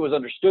 I think it was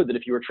understood that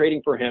if you were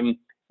trading for him,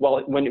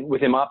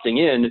 with him opting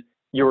in,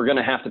 you were going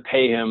to have to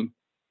pay him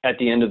at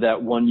the end of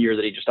that 1 year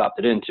that he just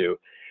opted into.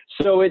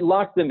 So it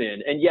locked them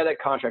in. And yeah, that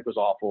contract was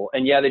awful.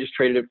 And yeah, they just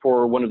traded it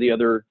for one of the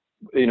other,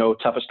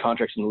 toughest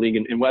contracts in the league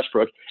in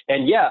Westbrook.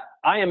 And yeah,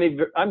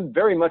 I'm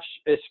very much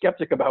a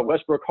skeptic about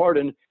Westbrook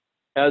Harden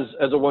as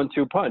a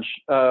 1-2 punch.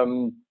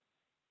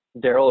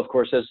 Daryl, of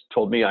course, has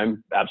told me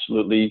I'm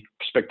absolutely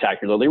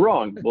spectacularly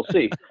wrong. We'll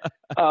see.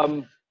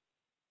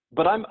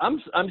 But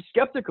I'm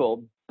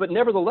skeptical. But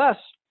nevertheless,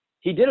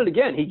 he did it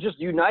again. He just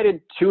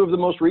united two of the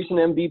most recent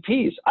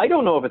MVPs. I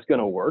don't know if it's going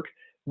to work,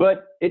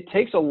 but it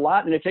takes a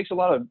lot, and it takes a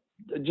lot of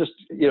just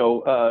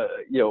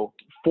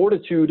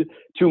fortitude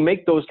to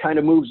make those kind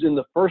of moves in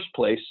the first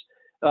place.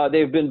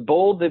 They've been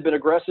bold, they've been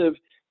aggressive,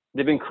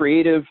 they've been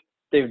creative,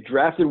 they've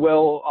drafted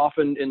well,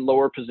 often in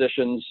lower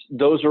positions.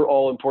 Those are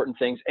all important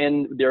things,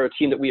 and they're a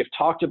team that we have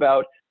talked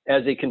about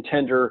as a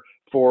contender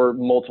for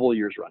multiple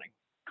years running.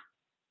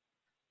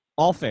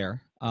 All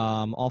fair.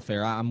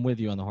 I'm with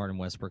you on the Harden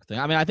Westbrook thing.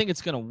 I mean, I think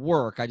it's going to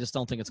work. I just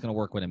don't think it's going to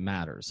work when it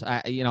matters.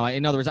 In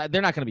other words,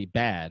 they're not going to be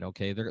bad.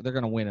 Okay, they're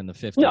going to win in the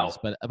 50s. No.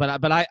 But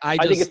I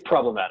think it's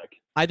problematic.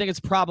 I think it's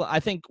I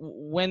think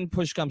when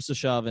push comes to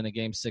shove in a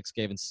game 6,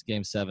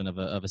 game 7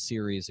 of a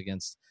series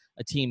against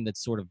a team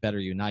that's sort of better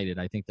united,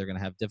 I think they're going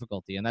to have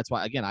difficulty. And that's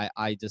why, again,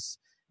 I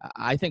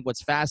think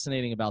what's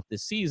fascinating about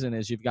this season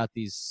is you've got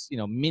these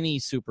mini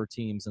super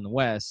teams in the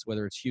West,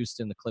 whether it's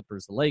Houston, the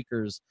Clippers, the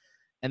Lakers.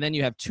 And then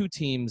you have two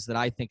teams that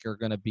I think are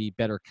going to be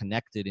better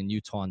connected in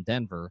Utah and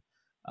Denver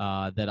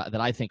that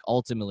I think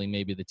ultimately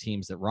may be the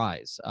teams that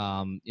rise,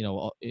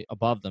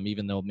 above them,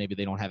 even though maybe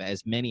they don't have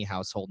as many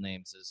household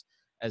names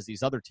as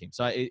these other teams.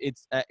 So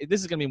this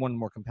is going to be one of the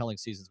more compelling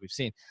seasons we've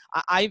seen.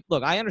 I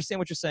understand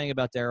what you're saying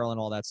about Daryl and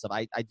all that stuff.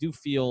 I do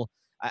feel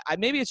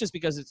maybe it's just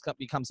because it's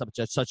become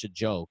such a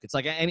joke. It's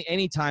like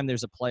any time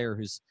there's a player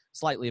who's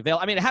slightly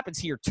available. I mean, it happens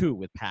here too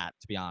with Pat,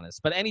 to be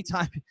honest. But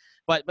anytime,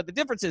 but the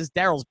difference is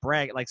Daryl's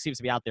seems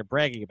to be out there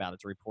bragging about it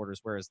to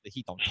reporters, whereas the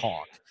Heat don't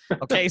talk.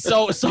 Okay,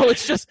 so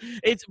it's just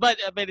there's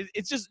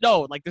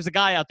a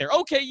guy out there.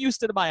 Okay,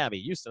 Houston to Miami,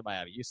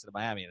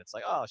 and it's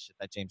like, oh shit,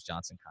 that James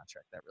Johnson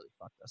contract that really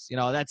fucked us.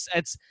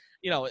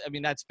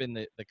 That's been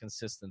the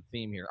consistent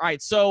theme here. All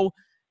right, so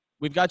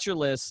we've got your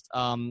list.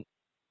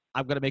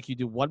 I'm going to make you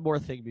do one more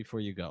thing before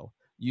you go.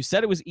 You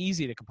said it was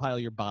easy to compile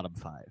your bottom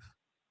 5.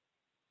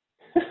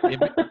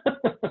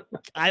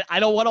 I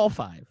don't want all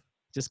 5.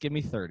 Just give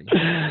me 30.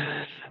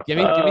 Give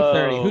me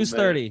 30. Who's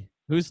 30?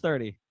 Who's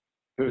 30?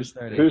 Who's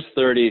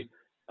 30?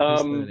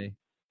 I'm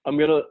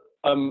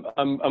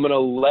gonna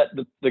let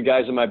the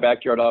guys in my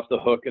backyard off the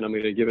hook, and I'm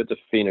gonna give it to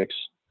Phoenix.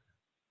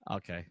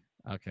 Okay.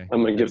 I'm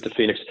gonna give it to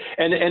Phoenix.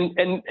 And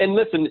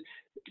listen,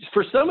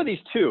 for some of these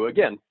too,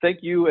 again, thank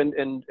you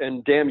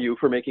and damn you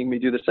for making me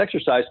do this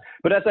exercise.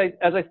 But as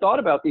I thought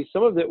about these,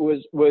 some of it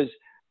was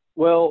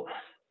well,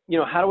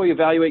 how do we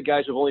evaluate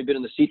guys who've only been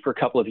in the seat for a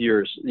couple of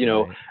years?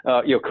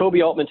 Kobe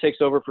Altman takes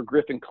over for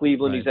Griffin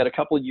Cleveland. Right. He's had a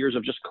couple of years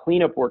of just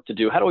cleanup work to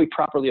do. How do we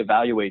properly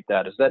evaluate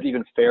that? Is that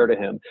even fair to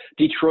him?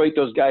 Detroit,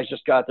 those guys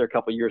just got there a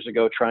couple of years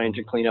ago trying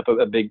to clean up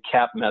a big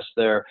cap mess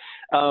there.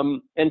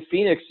 And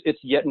Phoenix, it's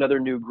yet another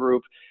new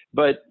group.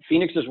 But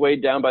Phoenix is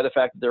weighed down by the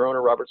fact that their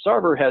owner, Robert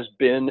Sarver, has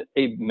been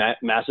a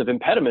massive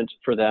impediment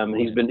for them.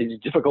 He's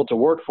difficult to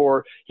work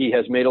for. He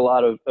has made a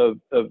lot of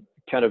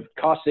kind of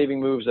cost-saving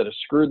moves that have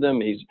screwed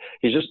them. He's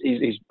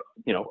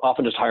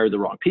often just hired the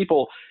wrong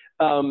people.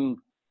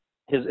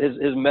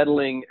 His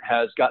meddling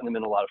has gotten them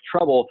in a lot of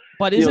trouble.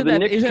 But isn't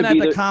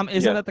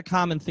that the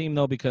common theme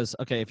though? Because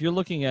if you're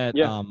looking at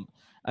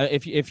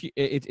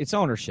it's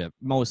ownership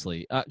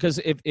mostly, because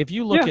if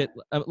you look at,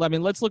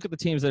 let's look at the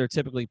teams that are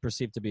typically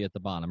perceived to be at the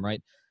bottom,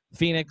 right?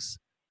 Phoenix.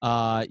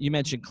 You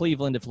mentioned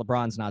Cleveland if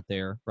LeBron's not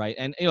there, right?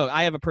 And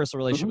I have a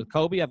personal relationship with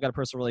Kobe. I've got a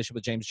personal relationship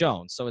with James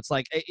Jones. So it's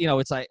like,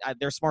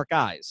 they're smart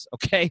guys,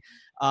 okay?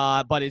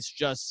 But it's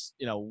just,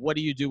 what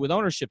do you do with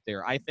ownership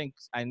there? I think,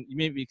 and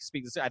maybe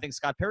speak to, I think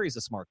Scott Perry's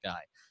a smart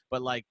guy.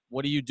 But like,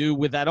 what do you do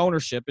with that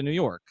ownership in New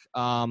York?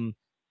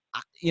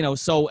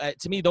 So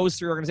to me, those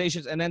three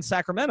organizations, and then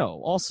Sacramento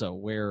also,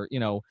 where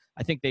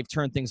I think they've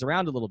turned things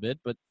around a little bit,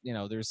 but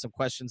there's some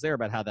questions there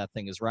about how that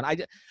thing is run.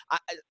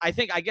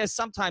 I guess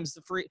sometimes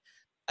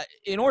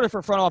in order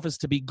for front office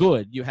to be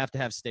good, you have to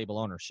have stable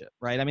ownership,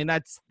 right? I mean,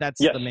 that's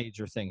the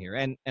major thing here,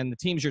 and the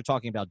teams you're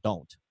talking about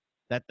don't.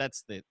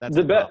 That's the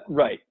best,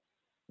 right?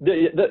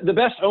 The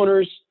best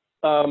owners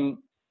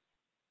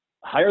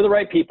hire the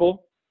right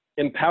people,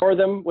 empower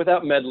them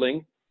without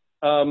meddling,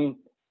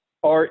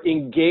 are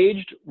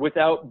engaged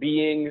without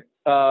being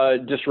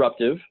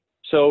disruptive.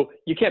 So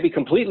you can't be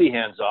completely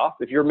hands-off.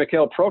 If you're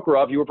Mikhail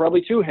Prokhorov, you were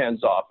probably too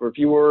hands-off. Or if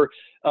you were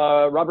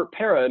Robert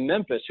Pera in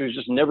Memphis, who's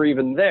just never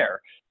even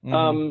there.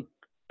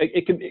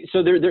 It could be,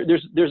 so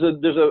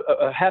there's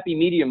a happy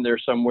medium there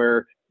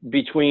somewhere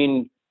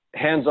between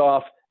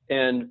hands-off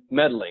and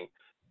meddling.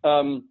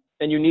 And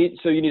you need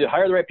to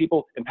hire the right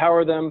people,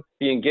 empower them,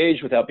 be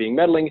engaged without being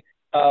meddling,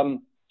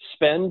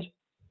 spend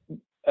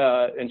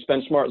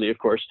smartly, of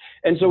course.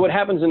 And so what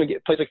happens in a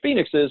place like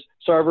Phoenix is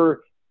Sarver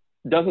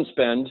doesn't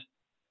spend,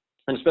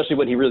 and especially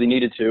when he really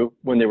needed to,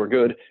 when they were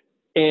good,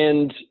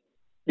 and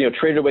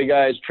traded away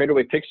guys, traded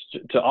away picks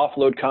to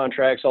offload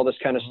contracts, all this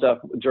kind of stuff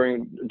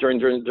during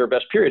their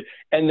best period.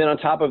 And then on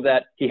top of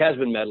that, he has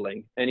been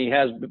meddling, and he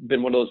has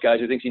been one of those guys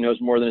who thinks he knows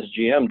more than his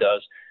GM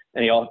does,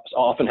 and he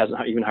often hasn't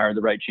even hired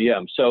the right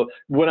GM. So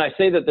when I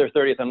say that they're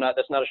 30th,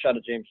 that's not a shot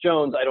at James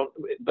Jones.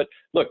 But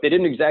look, they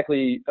didn't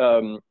exactly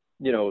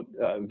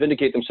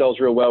vindicate themselves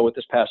real well with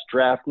this past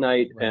draft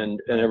night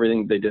and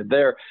everything they did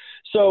there.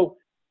 So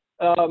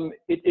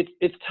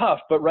it's tough,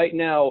 but right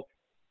now,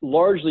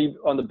 largely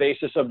on the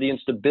basis of the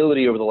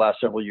instability over the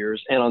last several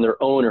years and on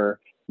their owner,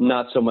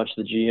 not so much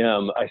the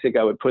GM, I think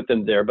I would put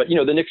them there. But,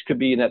 the Knicks could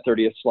be in that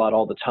 30th slot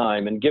all the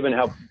time. And given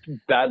how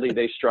badly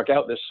they struck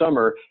out this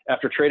summer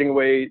after trading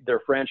away their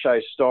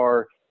franchise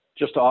star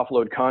just to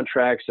offload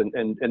contracts and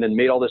then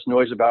made all this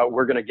noise about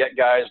we're going to get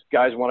guys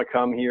want to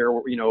come here,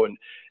 and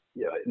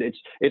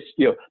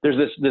there's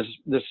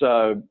this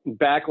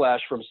backlash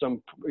from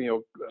some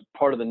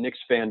part of the Knicks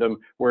fandom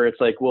where it's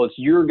like, well, it's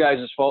your guys'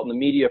 fault in the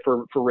media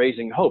for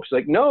raising hopes.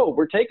 Like, no,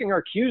 we're taking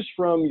our cues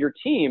from your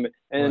team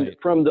and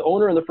from the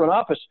owner in the front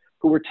office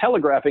who were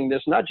telegraphing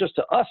this not just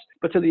to us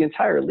but to the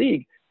entire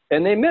league,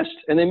 and they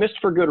missed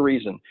for good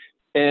reason.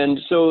 And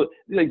so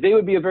they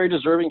would be a very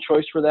deserving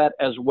choice for that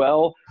as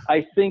well.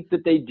 I think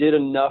that they did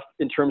enough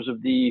in terms of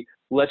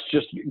let's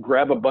just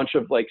grab a bunch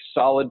of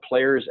solid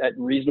players at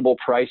reasonable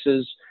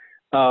prices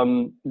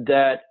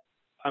that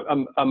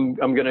I'm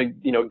going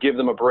to give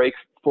them a break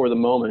for the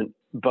moment.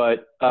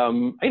 But I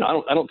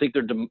don't think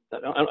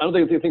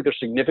they're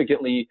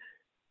significantly.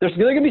 They're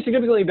going to be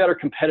significantly better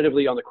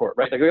competitively on the court,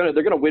 right? They're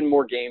going to win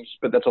more games,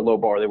 but that's a low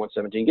bar. They won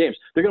 17 games.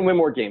 They're going to win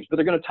more games, but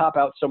they're going to top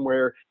out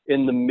somewhere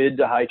in the mid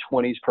to high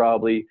 20s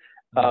probably.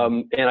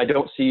 And I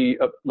don't see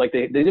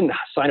they didn't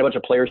sign a bunch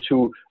of players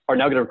who are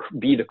now going to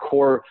be the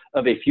core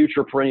of a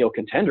future perennial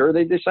contender.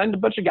 They signed a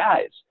bunch of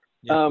guys.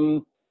 Yeah.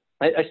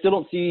 I still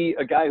don't see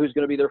a guy who's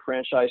going to be their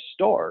franchise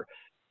star.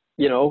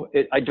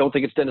 I don't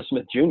think it's Dennis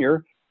Smith Jr.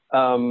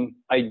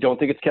 I don't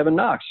think it's Kevin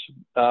Knox.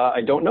 I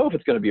don't know if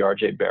it's going to be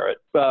RJ Barrett.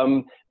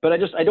 But I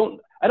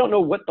don't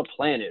know what the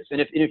plan is.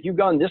 And if you've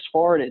gone this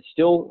far and it's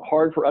still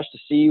hard for us to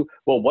see,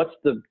 well, what's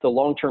the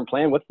long-term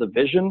plan? What's the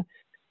vision?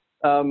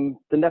 Then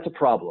that's a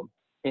problem.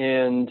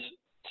 And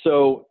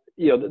so,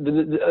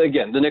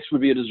 again, the Knicks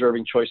would be a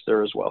deserving choice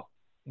there as well.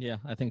 Yeah,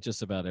 I think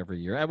just about every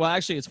year. Well,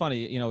 actually, it's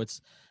funny.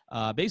 It's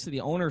basically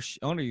the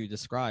owner you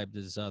described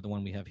is the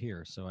one we have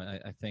here. So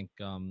I think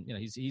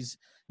he's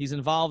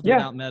involved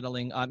without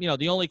meddling.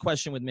 The only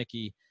question with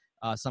Mickey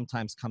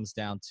sometimes comes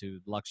down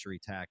to luxury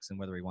tax and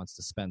whether he wants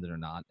to spend it or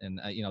not.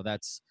 And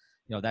that's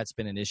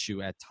been an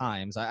issue at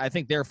times. I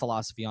think their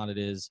philosophy on it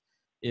is,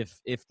 if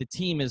the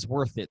team is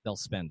worth it, they'll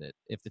spend it.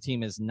 If the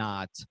team is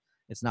not,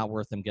 it's not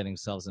worth them getting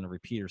themselves in a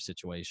repeater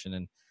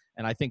situation.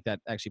 And I think that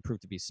actually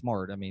proved to be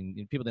smart. I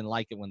mean, people didn't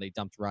like it when they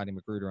dumped Rodney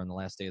McGruder on the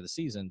last day of the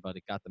season, but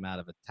it got them out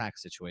of a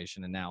tax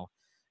situation, and now,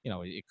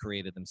 it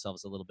created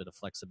themselves a little bit of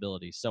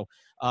flexibility. So,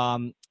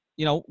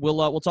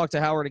 we'll talk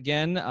to Howard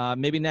again,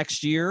 maybe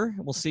next year.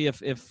 We'll see if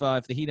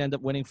the Heat end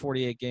up winning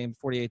 48-50,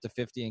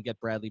 and get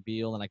Bradley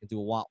Beal, and I can do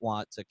a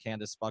wat to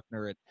Candace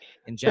Buckner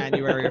in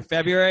January or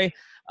February.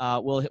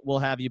 We'll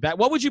have you back.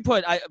 What would you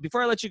put?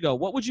 Before I let you go,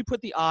 what would you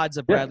put the odds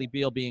of Bradley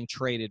Beal being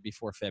traded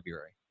before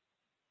February?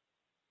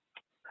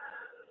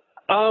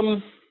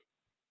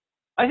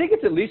 I think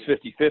it's at least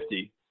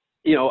 50-50.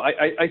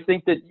 I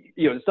think that,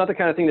 it's not the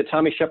kind of thing that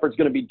Tommy Shepard's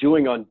going to be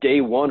doing on day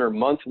one or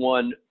month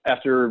one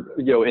after,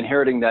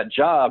 inheriting that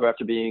job,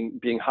 after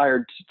being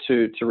hired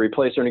to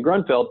replace Ernie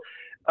Grunfeld.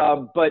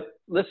 But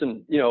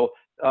listen,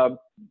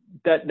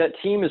 that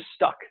team is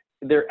stuck.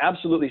 They're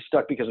absolutely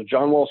stuck because of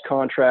John Wall's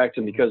contract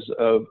and because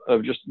of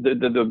just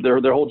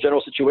their whole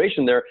general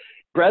situation there.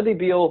 Bradley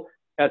Beal,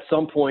 at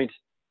some point,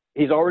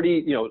 he's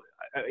already,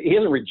 he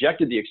hasn't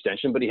rejected the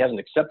extension, but he hasn't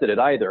accepted it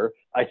either.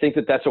 I think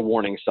that that's a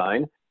warning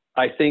sign.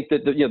 I think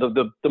that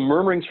the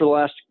murmurings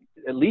for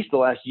at least the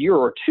last year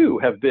or two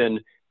have been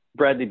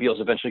Bradley Beal's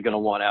eventually going to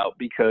want out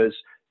because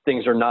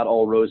things are not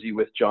all rosy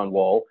with John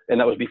Wall, and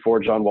that was before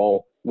John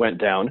Wall went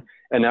down.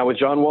 And now with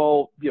John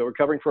Wall,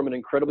 recovering from an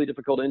incredibly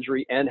difficult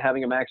injury and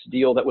having a max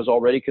deal that was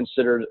already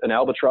considered an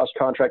albatross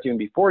contract even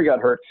before he got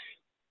hurt,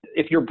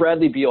 if you're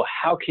Bradley Beal,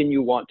 how can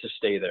you want to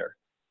stay there?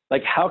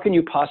 Like, how can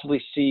you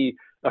possibly see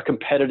a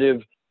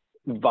competitive,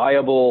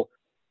 viable,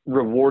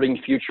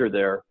 rewarding future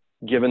there,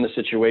 given the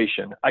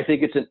situation? I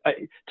think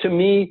to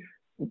me,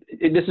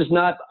 this is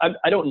not,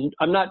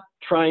 I'm not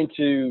trying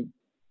to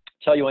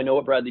tell you I know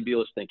what Bradley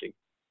Beal is thinking.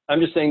 I'm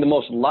just saying the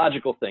most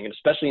logical thing, and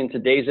especially in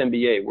today's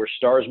NBA where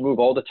stars move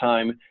all the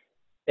time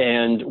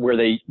and where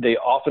they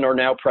often are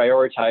now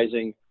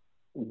prioritizing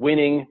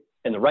winning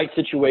in the right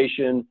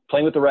situation,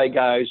 playing with the right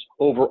guys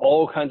over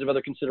all kinds of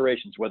other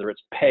considerations, whether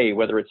it's pay,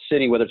 whether it's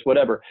city, whether it's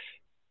whatever.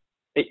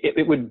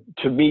 It would,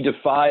 to me,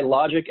 defy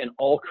logic and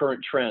all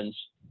current trends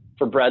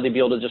for Bradley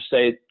Beal to just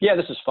say, yeah,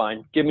 this is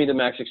fine. Give me the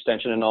max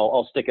extension and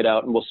I'll stick it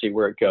out and we'll see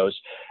where it goes.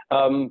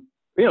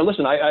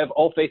 Listen, I have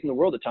all faith in the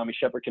world that Tommy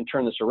Shepard can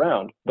turn this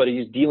around, but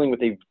he's dealing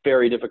with a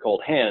very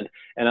difficult hand.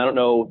 And I don't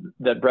know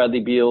that Bradley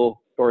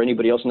Beal or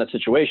anybody else in that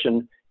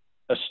situation,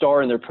 a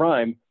star in their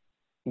prime,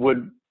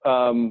 would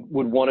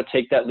want to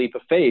take that leap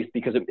of faith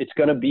because it's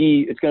going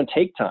to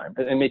take time.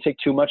 It may take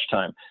too much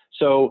time.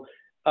 So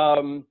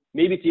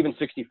maybe it's even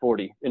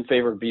 60-40 in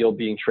favor of Beal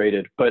being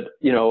traded. But,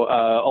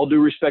 all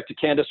due respect to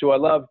Candace, who I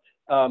love,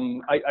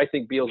 I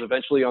think Beal's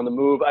eventually on the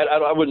move. I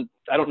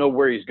don't know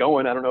where he's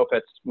going. I don't know if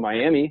that's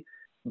Miami,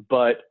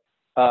 but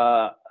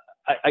I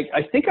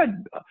think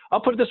I'll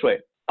put it this way.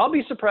 I'll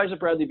be surprised if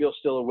Bradley Beal's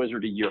still a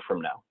Wizard a year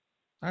from now.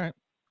 All right.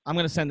 I'm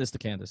going to send this to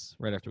Candace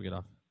right after we get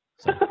off.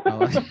 So,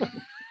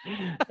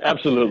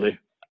 absolutely.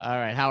 All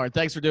right, Howard,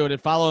 thanks for doing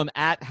it. Follow him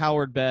at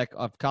Howard Beck.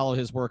 Follow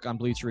his work on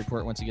Bleacher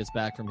Report once he gets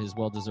back from his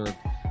well-deserved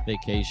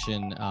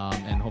vacation,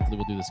 and hopefully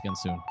we'll do this again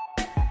soon.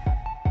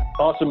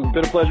 Awesome.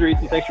 Been a pleasure,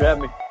 Ethan. Thanks for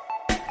having me.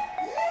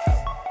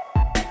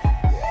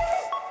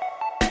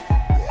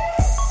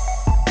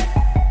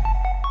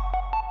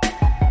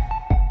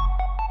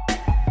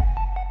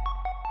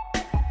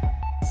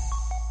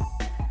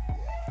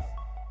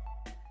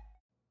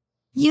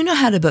 You know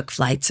how to book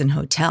flights and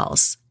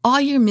hotels.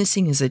 All you're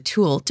missing is a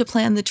tool to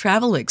plan the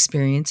travel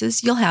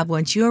experiences you'll have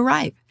once you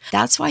arrive.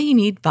 That's why you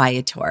need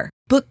Viator.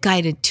 Book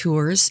guided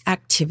tours,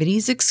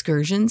 activities,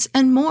 excursions,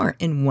 and more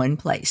in one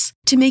place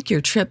to make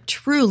your trip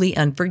truly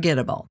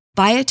unforgettable.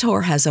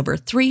 Viator has over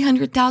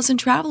 300,000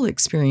 travel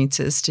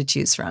experiences to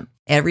choose from.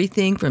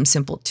 Everything from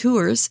simple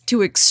tours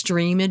to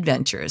extreme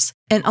adventures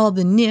and all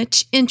the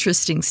niche,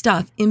 interesting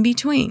stuff in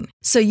between.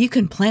 So you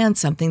can plan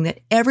something that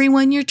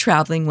everyone you're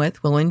traveling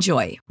with will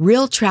enjoy.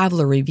 Real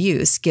traveler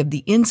reviews give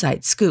the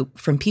inside scoop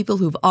from people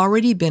who've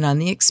already been on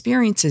the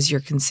experiences you're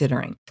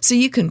considering. So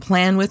you can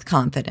plan with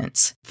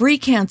confidence. Free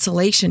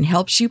cancellation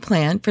helps you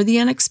plan for the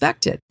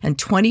unexpected. And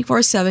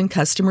 24/7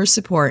 customer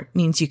support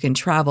means you can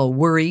travel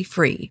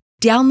worry-free.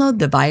 Download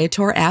the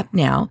Viator app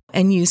now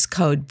and use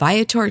code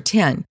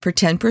Viator10 for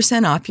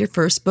 10% off your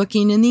first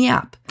booking in the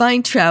app.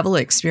 Find travel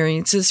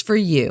experiences for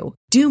you.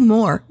 Do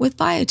more with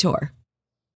Viator.